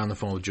Yzerman, you're on the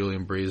phone with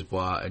Julien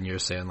Brisebois and you're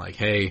saying like,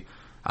 hey,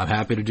 I'm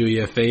happy to do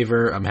you a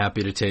favor. I'm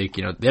happy to take,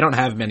 they don't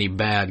have many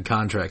bad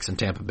contracts in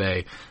Tampa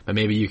Bay, but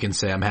maybe you can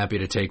say I'm happy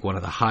to take one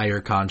of the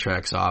higher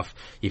contracts off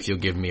if you'll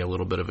give me a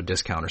little bit of a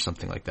discount or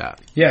something like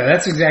that. Yeah,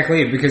 that's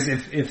exactly it. Because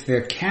if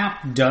the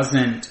cap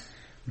doesn't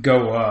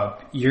go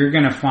up, you're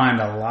going to find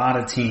a lot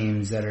of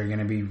teams that are going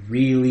to be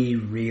really,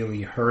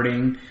 really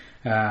hurting,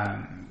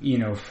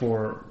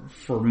 for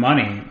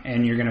money,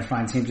 and you're going to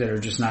find teams that are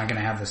just not going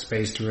to have the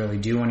space to really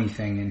do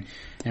anything.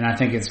 And I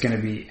think it's going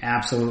to be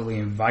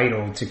absolutely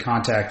vital to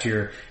contact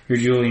your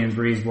Julien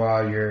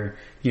Brisebois,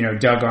 your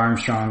Doug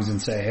Armstrongs,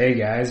 and say, hey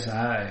guys,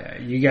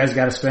 you guys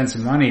got to spend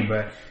some money,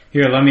 but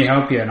here, let me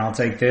help you, and I'll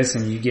take this,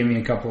 and you give me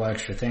a couple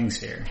extra things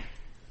here.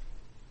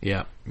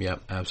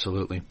 Yep,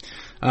 absolutely.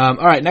 All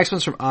right, next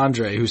one's from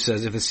Andre, who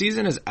says, if the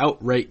season is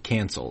outright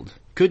canceled,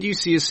 could you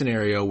see a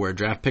scenario where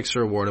draft picks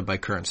are awarded by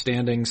current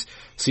standings?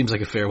 Seems like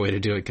a fair way to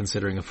do it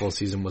considering a full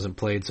season wasn't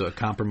played, so it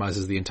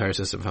compromises the entire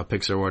system of how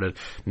picks are awarded.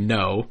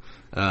 No,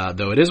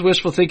 though it is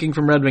wishful thinking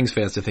from Red Wings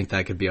fans to think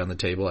that could be on the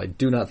table. I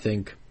do not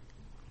think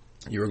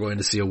you are going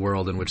to see a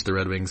world in which the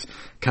Red Wings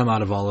come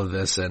out of all of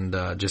this and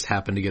just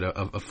happen to get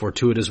a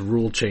fortuitous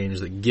rule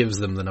change that gives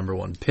them the number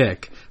one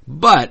pick.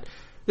 But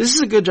this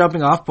is a good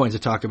jumping off point to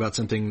talk about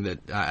something that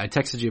I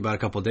texted you about a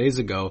couple of days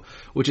ago,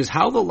 which is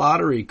how the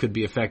lottery could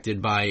be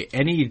affected by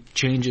any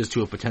changes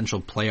to a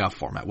potential playoff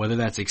format, whether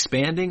that's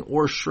expanding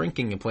or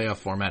shrinking a playoff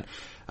format.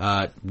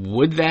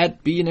 Would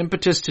that be an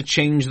impetus to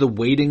change the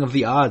weighting of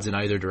the odds in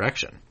either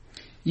direction?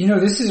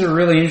 This is a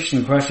really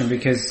interesting question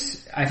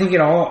because I think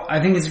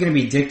it's going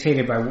to be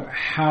dictated by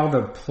how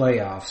the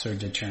playoffs are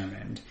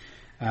determined.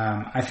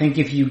 I think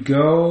if you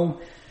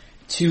go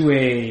to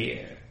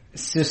a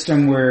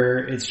system where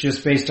it's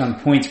just based on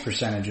points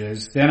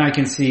percentages, then I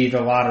can see the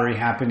lottery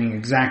happening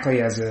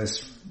exactly as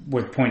is,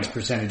 with points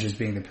percentages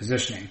being the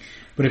positioning.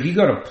 But if you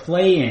go to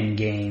play-in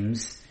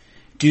games,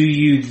 do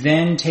you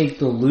then take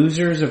the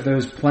losers of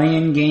those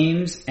play-in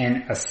games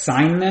and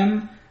assign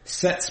them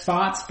set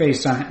spots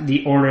based on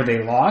the order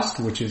they lost,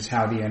 which is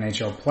how the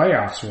NHL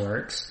playoffs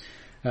works,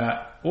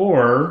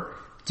 or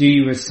do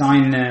you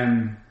assign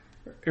them,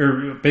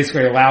 or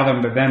basically allow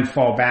them to then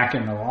fall back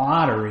in the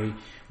lottery,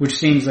 which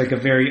seems like a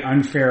very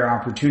unfair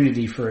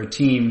opportunity for a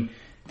team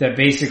that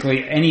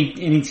basically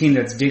any team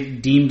that's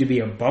deemed to be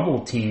a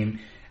bubble team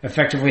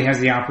effectively has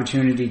the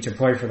opportunity to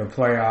play for the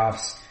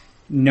playoffs,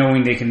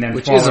 knowing they can then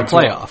which is a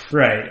playoff,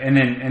 right? And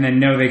then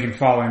know they can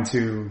fall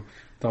into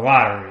the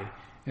lottery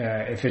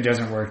if it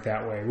doesn't work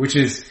that way, which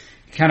is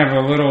kind of a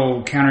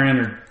little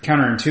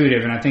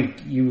counterintuitive. And I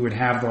think you would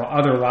have the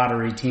other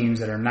lottery teams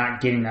that are not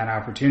getting that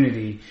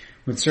opportunity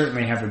would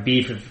certainly have a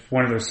beef if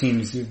one of those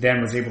teams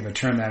then was able to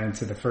turn that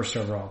into the first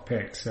overall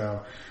pick.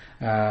 So,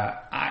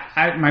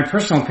 my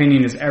personal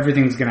opinion is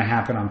everything's going to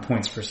happen on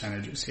points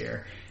percentages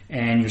here.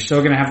 And you're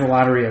still going to have the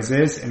lottery as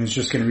is, and it's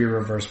just going to be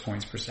reverse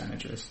points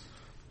percentages.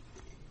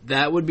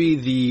 That would be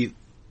the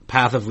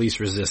path of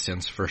least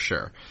resistance for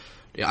sure.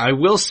 I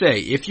will say,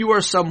 if you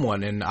are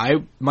someone, and I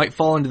might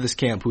fall into this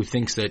camp, who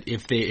thinks that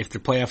if the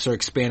playoffs are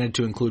expanded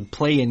to include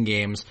play-in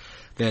games,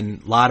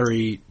 then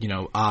lottery,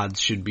 odds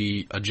should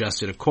be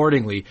adjusted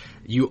accordingly.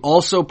 You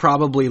also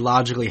probably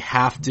logically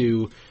have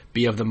to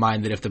be of the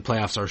mind that if the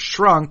playoffs are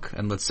shrunk,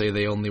 and let's say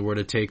they only were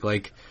to take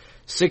like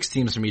 6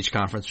 teams from each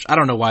conference, which I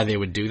don't know why they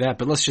would do that,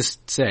 but let's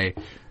just say,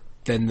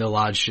 then the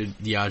odds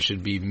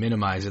should be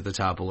minimized at the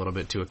top a little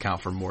bit to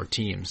account for more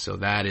teams. So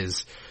that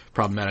is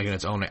problematic in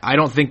its own way. I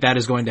don't think that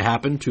is going to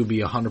happen, to be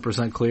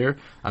 100% clear.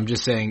 I'm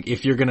just saying,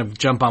 if you're going to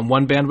jump on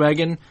one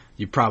bandwagon,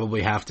 you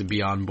probably have to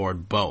be on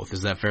board both.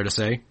 Is that fair to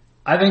say?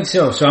 I think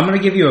so. So I'm going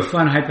to give you a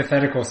fun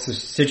hypothetical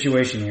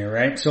situation here,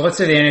 right? So let's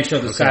say the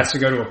NHL decides to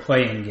go to a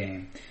play-in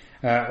game,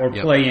 or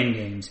play-in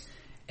games.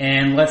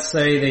 And let's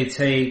say they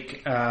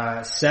take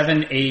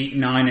 7, 8,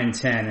 9, and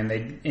 10, and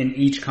they in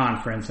each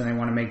conference, and they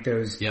want to make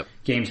those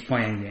games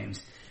play-in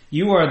games.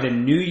 You are the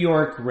New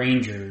York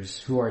Rangers,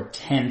 who are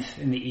 10th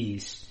in the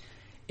East.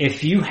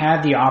 If you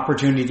had the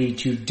opportunity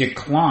to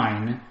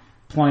decline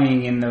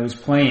playing in those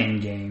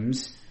play-in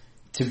games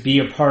to be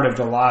a part of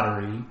the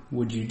lottery,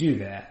 would you do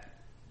that?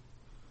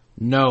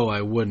 No,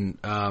 I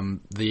wouldn't.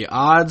 The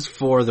odds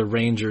for the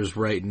Rangers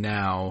right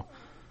now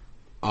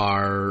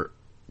are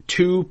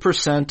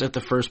 2% at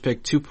the first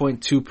pick,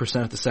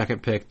 2.2% at the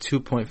second pick,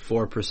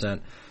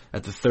 2.4%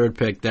 at the third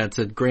pick. That's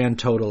a grand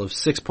total of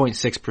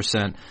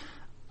 6.6%.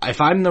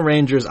 If I'm the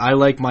Rangers, I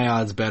like my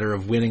odds better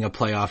of winning a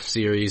playoff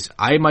series.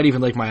 I might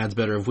even like my odds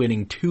better of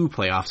winning 2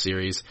 playoff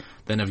series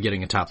than of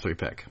getting a top 3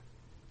 pick.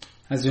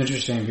 That's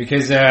interesting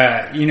because,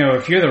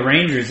 if you're the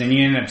Rangers and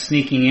you end up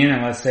sneaking in,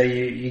 and let's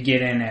say you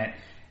get in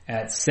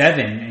at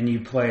 7 and you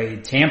play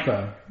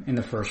Tampa in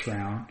the first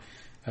round,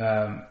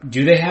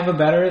 do they have a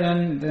better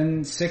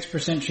than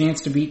 6%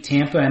 chance to beat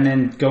Tampa and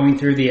then going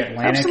through the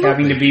Atlantic Absolutely.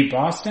 having to beat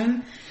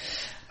Boston?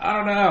 I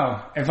don't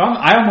know.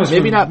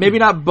 Maybe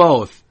not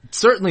both.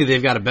 Certainly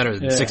they've got a better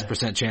than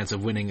 6% chance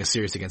of winning a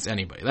series against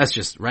anybody. That's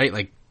just, right?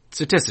 Like,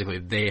 statistically,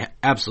 they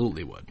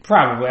absolutely would.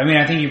 Probably. I mean,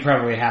 I think you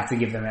probably have to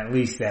give them at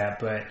least that,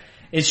 but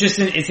it's just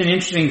it's an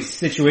interesting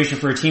situation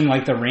for a team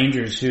like the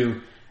Rangers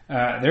who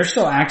they're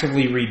still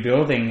actively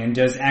rebuilding and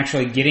just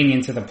actually getting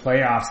into the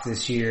playoffs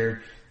this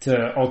year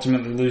to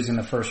ultimately lose in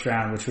the first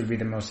round, which would be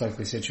the most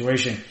likely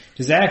situation.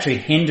 Does that actually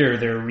hinder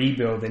their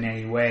rebuild in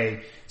any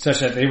way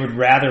such that they would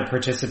rather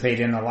participate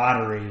in the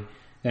lottery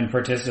than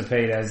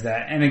participate as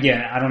that? And again,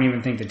 I don't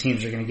even think the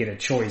teams are going to get a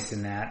choice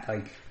in that.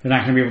 Like, they're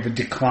not going to be able to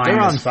decline. They're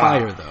on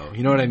spot. fire, though.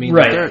 You know what I mean?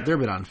 Right. Like they're a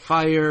bit on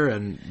fire,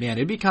 and man,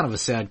 it'd be kind of a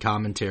sad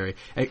commentary.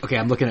 Okay,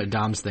 I'm looking at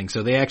Dom's thing.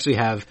 So they actually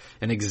have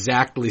an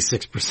exactly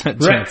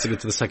 6% chance to get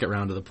to the second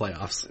round of the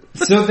playoffs.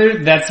 So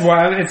that's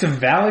why it's a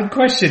valid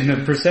question.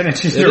 The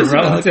percentages are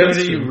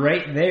relatively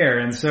right there.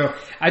 And so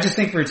I just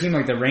think for a team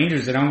like the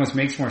Rangers, it almost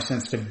makes more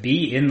sense to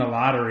be in the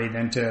lottery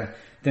than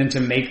to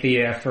make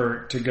the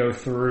effort to go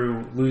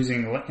through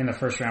losing in the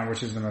first round,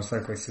 which is the most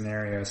likely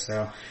scenario.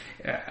 So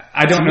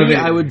I don't know that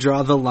I would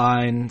draw the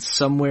line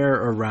somewhere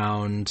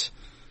around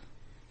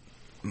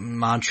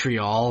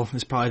Montreal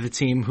is probably the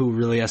team who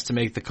really has to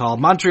make the call.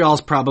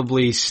 Montreal's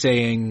probably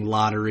saying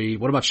lottery.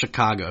 What about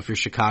Chicago? If you're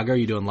Chicago, are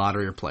you doing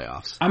lottery or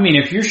playoffs? I mean,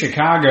 if you're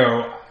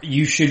Chicago,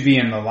 you should be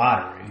in the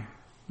lottery.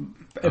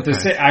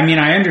 Okay.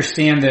 I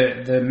understand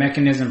the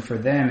mechanism for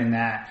them in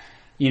that,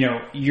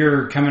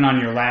 you're coming on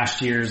your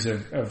last years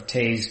of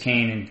Taves,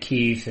 Kane, and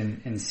Keith,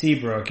 and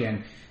Seabrook,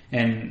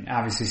 and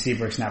obviously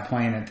Seabrook's not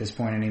playing at this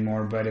point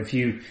anymore. But if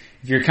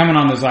you're coming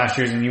on those last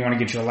years and you want to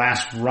get your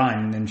last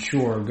run, then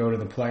sure, go to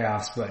the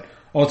playoffs. But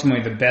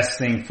ultimately, the best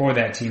thing for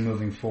that team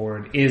moving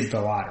forward is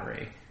the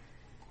lottery.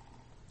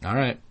 All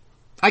right,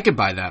 I could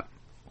buy that.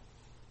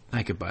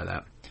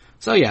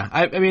 So yeah,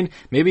 I mean,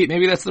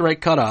 maybe that's the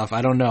right cutoff.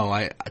 I don't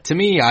know. To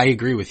me, I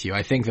agree with you.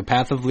 I think the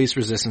path of least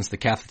resistance, the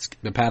path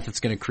that's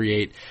going to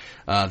create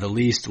the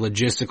least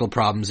logistical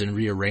problems in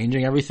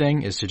rearranging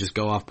everything, is to just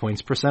go off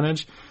points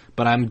percentage.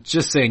 But I'm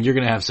just saying you're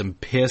going to have some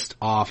pissed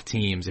off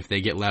teams if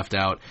they get left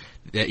out.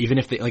 Even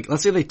if they, like,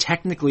 let's say they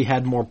technically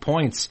had more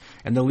points,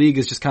 and the league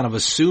is just kind of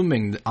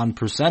assuming on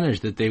percentage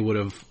that they would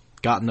have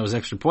gotten those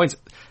extra points.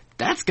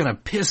 That's going to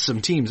piss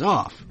some teams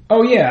off.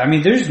 Oh yeah, I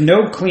mean, there's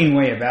no clean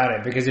way about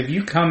it, because if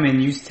you come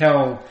and you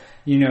tell,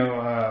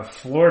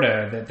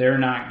 Florida that they're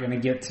not going to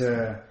get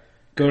to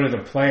go to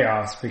the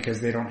playoffs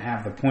because they don't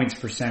have the points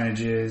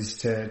percentages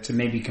to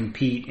maybe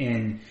compete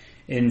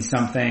in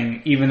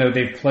something, even though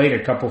they've played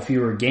a couple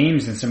fewer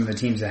games than some of the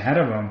teams ahead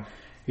of them,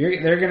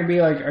 they're going to be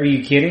like, are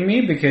you kidding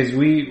me? Because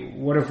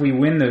what if we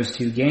win those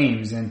 2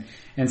 games?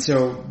 And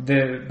so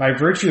by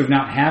virtue of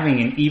not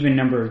having an even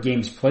number of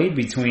games played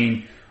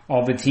between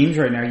all the teams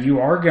right now, you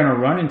are going to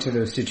run into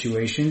those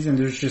situations, and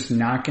there's just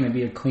not going to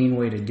be a clean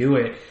way to do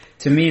it.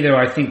 To me, though,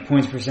 I think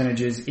points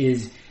percentages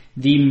is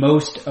the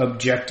most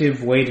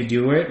objective way to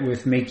do it,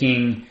 with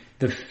making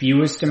the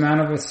fewest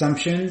amount of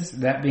assumptions.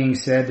 That being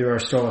said, there are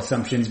still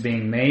assumptions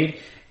being made,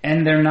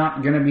 and they're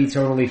not going to be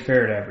totally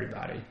fair to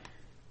everybody.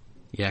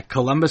 Yeah,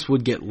 Columbus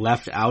would get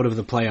left out of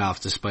the playoffs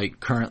despite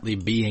currently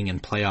being in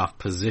playoff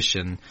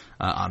position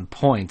on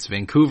points.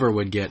 Vancouver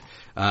would get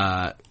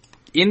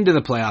into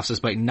the playoffs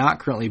despite not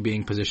currently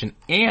being positioned,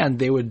 and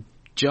they would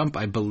jump,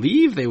 I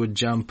believe they would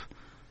jump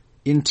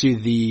into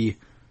the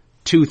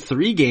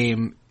 2-3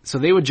 game, so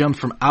they would jump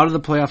from out of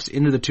the playoffs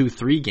into the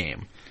 2-3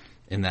 game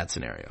in that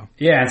scenario.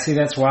 Yeah, see,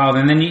 that's wild.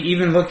 And then you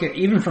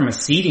even from a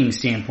seeding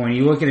standpoint,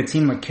 you look at a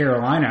team like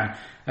Carolina,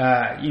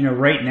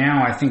 right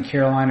now I think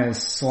Carolina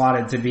is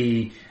slotted to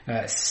be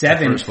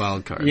 7th. First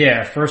wild card.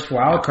 Yeah, first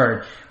wild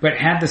card. But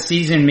had the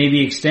season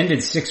maybe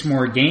extended 6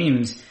 more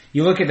games,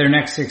 you look at their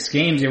next 6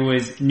 games, it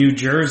was New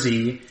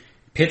Jersey,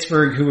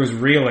 Pittsburgh, who was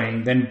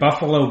reeling, then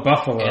Buffalo.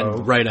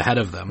 And right ahead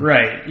of them.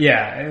 Right,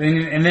 yeah.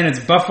 And then it's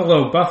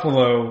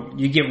Buffalo,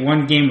 you get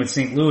 1 game with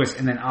St. Louis,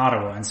 and then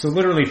Ottawa. And so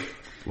literally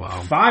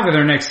 5 of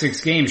their next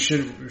 6 games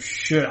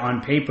should on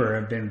paper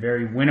have been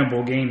very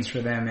winnable games for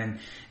them.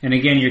 And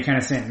again, you're kind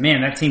of saying,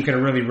 man, that team could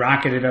have really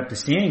rocketed up the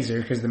standings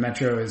there because the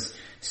Metro is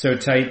so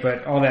tight.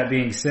 But all that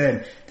being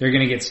said, they're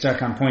going to get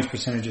stuck on points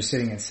percentages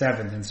sitting at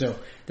 7th. And so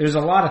there's a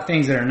lot of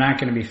things that are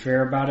not going to be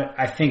fair about it.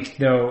 I think,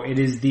 though, it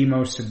is the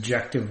most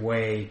objective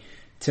way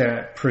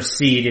to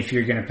proceed if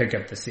you're going to pick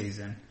up the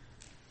season.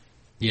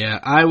 Yeah,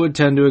 I would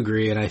tend to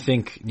agree. And I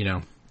think,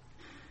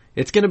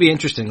 it's going to be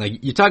interesting.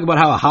 Like, you talk about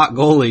how a hot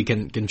goalie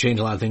can change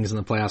a lot of things in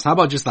the playoffs. How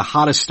about just the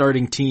hottest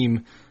starting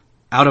team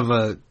out of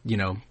a,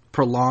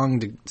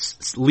 prolonged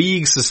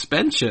league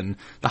suspension,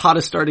 the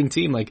hottest starting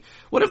team? Like,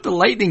 what if the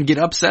Lightning get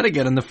upset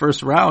again in the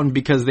first round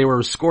because they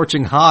were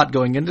scorching hot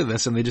going into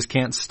this and they just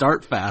can't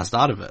start fast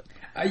out of it?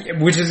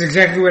 Which is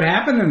exactly what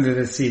happened into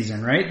this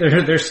season, right?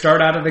 Their start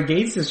out of the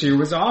gates this year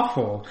was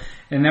awful.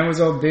 And that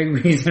was a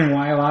big reason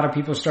why a lot of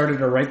people started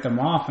to write them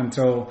off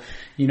until,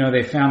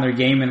 they found their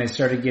game and they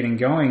started getting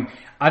going.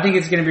 I think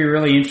it's going to be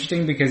really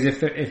interesting because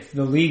if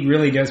the league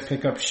really does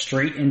pick up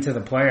straight into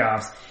the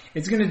playoffs,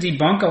 it's going to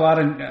debunk a lot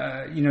of,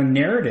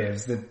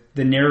 narratives,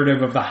 the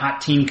narrative of the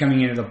hot team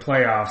coming into the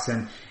playoffs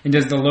and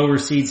does the lower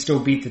seed still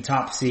beat the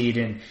top seed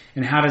and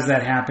how does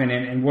that happen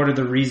and what are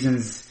the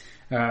reasons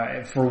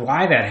for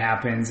why that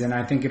happens, and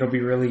I think it'll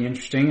be really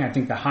interesting. I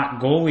think the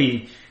hot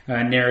goalie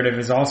narrative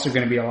is also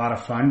going to be a lot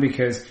of fun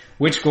because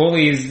which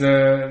goalie is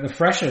the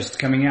freshest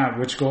coming out?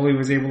 Which goalie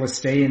was able to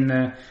stay in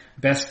the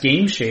best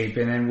game shape,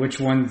 and then which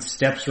one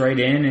steps right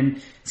in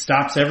and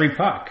stops every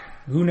puck?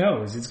 Who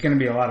knows? It's going to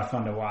be a lot of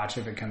fun to watch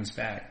if it comes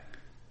back.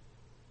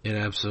 It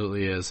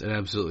absolutely is. It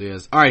absolutely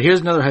is. All right,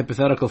 here's another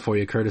hypothetical for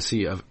you,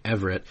 courtesy of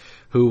Everett,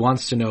 who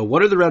wants to know,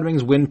 what are the Red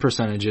Wings' win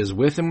percentages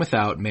with and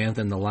without Mantha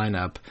in the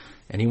lineup?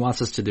 And he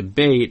wants us to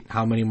debate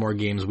how many more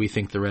games we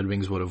think the Red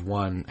Wings would have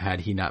won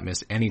had he not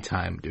missed any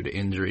time due to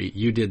injury.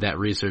 You did that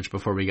research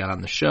before we got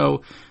on the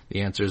show.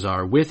 The answers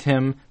are, with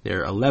him,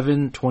 they're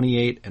 11,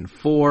 28, and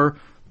 4,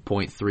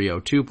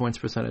 .302 points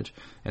percentage,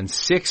 and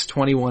 6,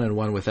 21, and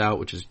 1 without,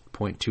 which is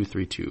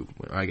 .232,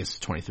 or I guess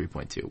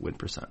 23.2 win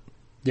percent.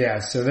 Yeah,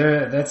 so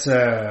that's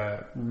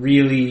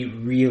really,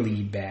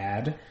 really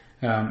bad.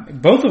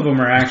 Both of them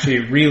are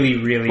actually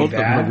really, really Both bad.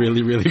 Both of them are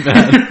really, really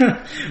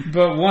bad.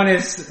 But one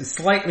is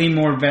slightly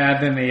more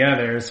bad than the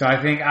other. So I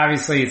think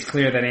obviously it's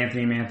clear that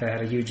Anthony Mantha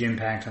had a huge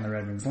impact on the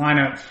Red Wings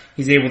lineup.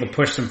 He's able to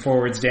push some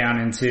forwards down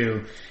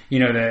into,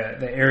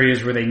 the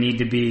areas where they need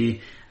to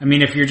be. I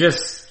mean, if you're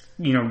just,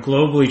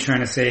 globally trying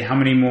to say how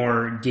many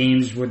more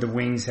games would the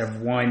Wings have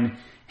won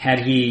had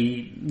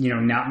he,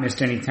 not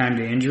missed any time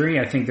to injury,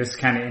 I think this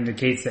kind of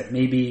indicates that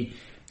maybe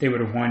they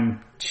would have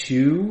won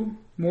 2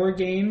 or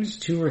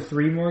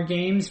 3 more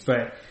games.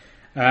 But,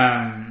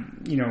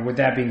 with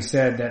that being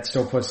said, that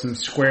still puts them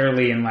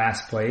squarely in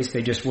last place.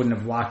 They just wouldn't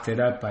have locked it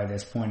up by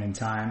this point in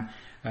time.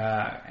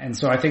 And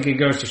so I think it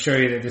goes to show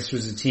you that this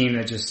was a team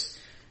that just,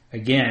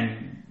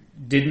 again,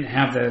 didn't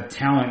have the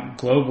talent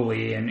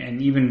globally. And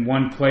even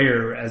one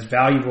player as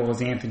valuable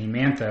as Anthony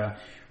Mantha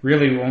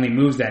really only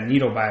moves that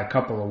needle by a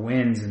couple of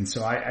wins. And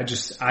so I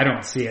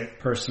don't see it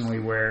personally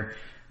where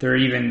they're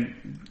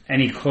even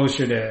any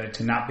closer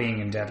to not being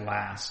in dead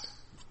last.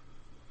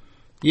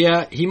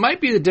 Yeah, he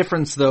might be the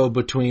difference, though,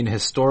 between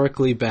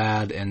historically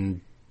bad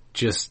and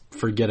just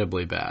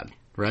forgettably bad,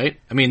 right?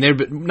 I mean, they're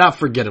not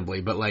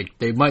forgettably, but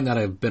they might not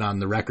have been on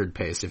the record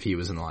pace if he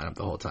was in the lineup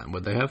the whole time,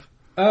 would they have?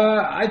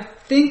 I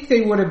think they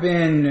would have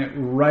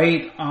been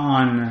right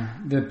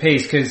on the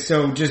pace,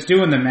 so just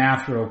doing the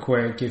math real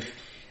quick,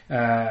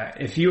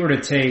 if you were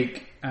to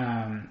take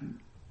and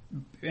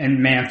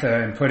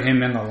Mantha and put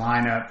him in the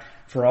lineup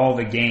for all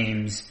the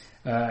games,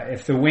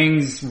 if the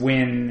Wings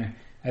win,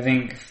 I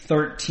think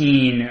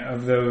 13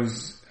 of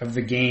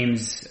the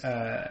games,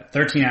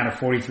 13 out of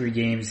 43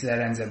 games, that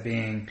ends up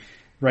being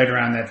right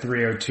around that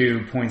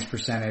 302 points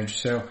percentage.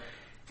 So,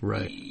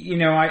 right.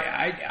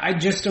 I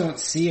just don't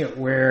see it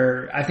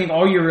where I think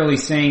all you're really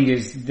saying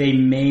is they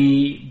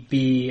may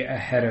be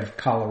ahead of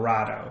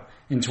Colorado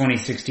in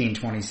 2016,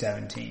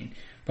 2017.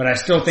 But I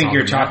still think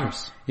you're talking,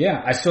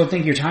 I still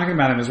think you're talking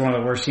about them as one of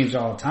the worst teams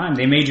all the time.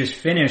 They may just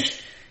finish,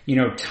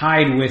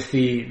 tied with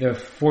the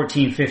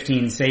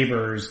 14-15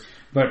 Sabres,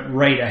 but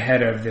right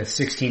ahead of the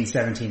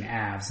 16-17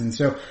 Avs. And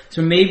so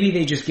maybe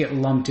they just get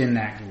lumped in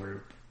that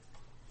group.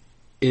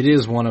 It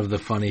is one of the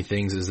funny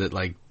things is that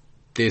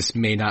this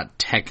may not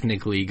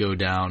technically go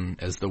down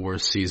as the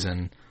worst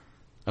season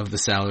of the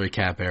salary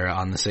cap era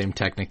on the same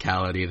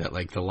technicality that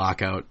the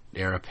lockout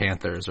era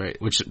Panthers, right?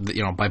 Which,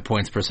 by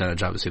points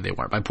percentage, obviously they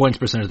weren't. By points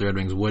percentage, the Red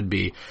Wings would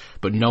be,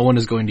 but no one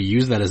is going to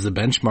use that as the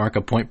benchmark,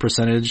 a point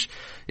percentage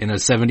in a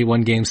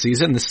 71 game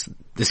season.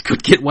 This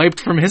could get wiped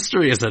from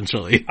history,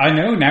 essentially. I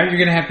know. Now you're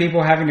going to have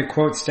people having to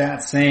quote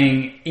stats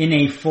saying in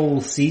a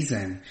full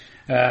season,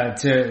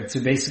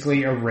 to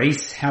basically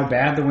erase how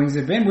bad the Wings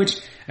have been,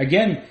 which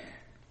again,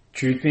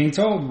 truth being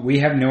told, we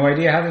have no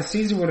idea how the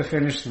season would have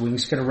finished. The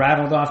Wings could have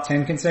rattled off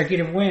 10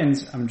 consecutive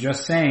wins. I'm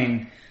just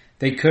saying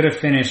they could have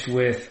finished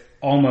with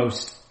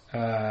almost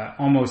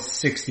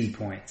 60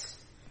 points.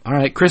 All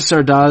right. Chris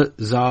Zadarozny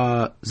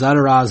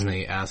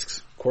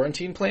asks,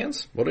 quarantine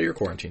plans? What are your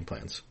quarantine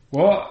plans?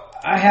 Well,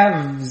 I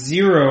have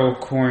 0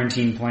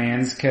 quarantine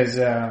plans because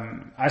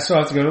I still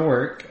have to go to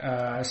work.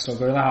 I still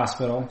go to the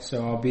hospital,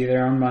 so I'll be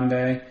there on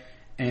Monday.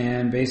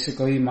 And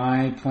basically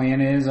my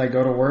plan is I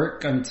go to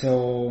work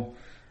until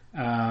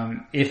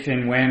if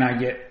and when I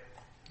get,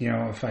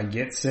 if I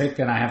get sick,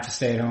 then I have to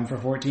stay at home for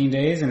 14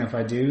 days. And if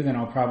I do, then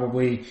I'll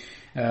probably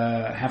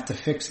have to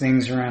fix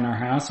things around our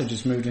house. I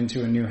just moved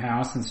into a new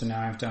house, and so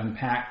now I have to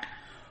unpack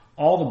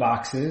all the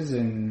boxes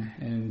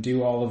and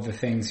do all of the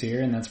things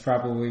here. And that's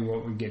probably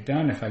what would get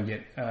done if I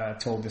get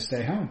told to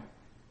stay home.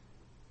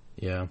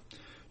 Yeah.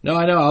 No,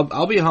 I know.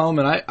 I'll be home,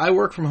 and I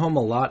work from home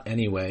a lot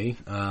anyway.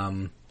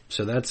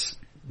 So that's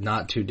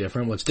not too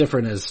different. What's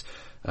different is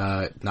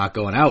not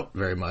going out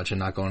very much and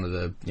not going to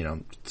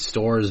the,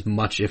 stores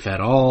much, if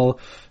at all.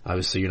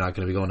 Obviously, you're not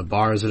going to be going to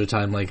bars at a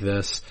time like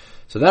this.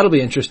 So that'll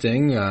be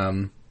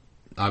interesting.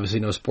 Obviously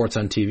no sports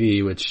on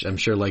TV, which I'm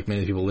sure like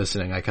many people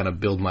listening, I kind of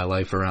build my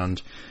life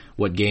around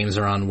what games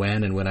are on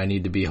when and when I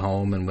need to be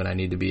home and when I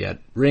need to be at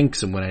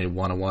rinks and when I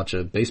want to watch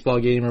a baseball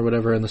game or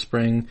whatever in the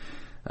spring.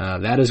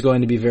 That is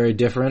going to be very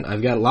different.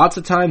 I've got lots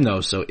of time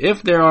though, so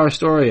if there are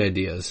story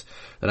ideas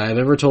that I've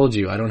ever told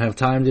you I don't have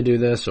time to do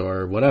this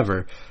or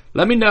whatever,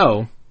 let me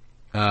know.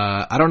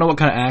 I don't know what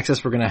kind of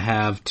access we're going to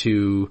have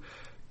to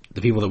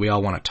the people that we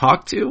all want to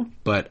talk to,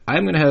 but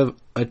I'm going to have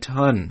a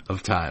ton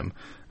of time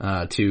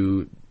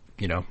to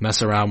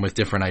mess around with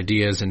different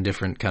ideas and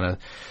different kind of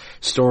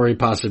story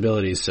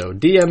possibilities. So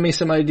DM me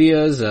some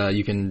ideas.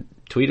 You can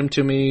tweet them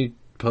to me,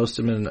 post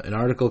them in an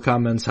article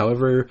comments,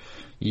 however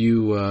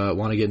you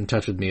want to get in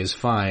touch with me is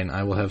fine.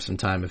 I will have some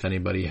time if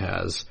anybody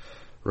has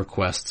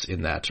requests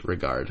in that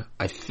regard.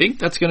 I think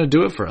that's going to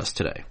do it for us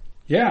today.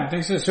 Yeah, I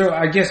think so. So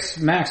I guess,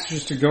 Max,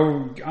 just to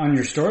go on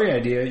your story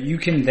idea, you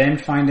can then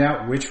find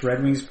out which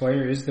Red Wings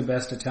player is the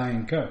best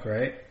Italian cook,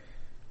 right?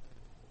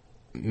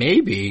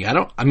 Maybe.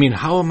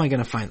 How am I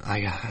going to find...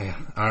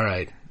 all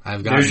right.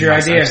 There's your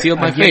idea. I've sealed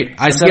my fate.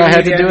 I said I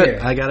had to do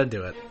it. I got to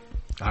do it.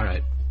 All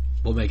right.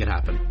 We'll make it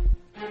happen.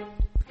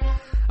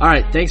 All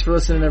right. Thanks for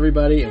listening,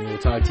 everybody, and we'll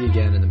talk to you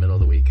again in the middle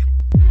of the week.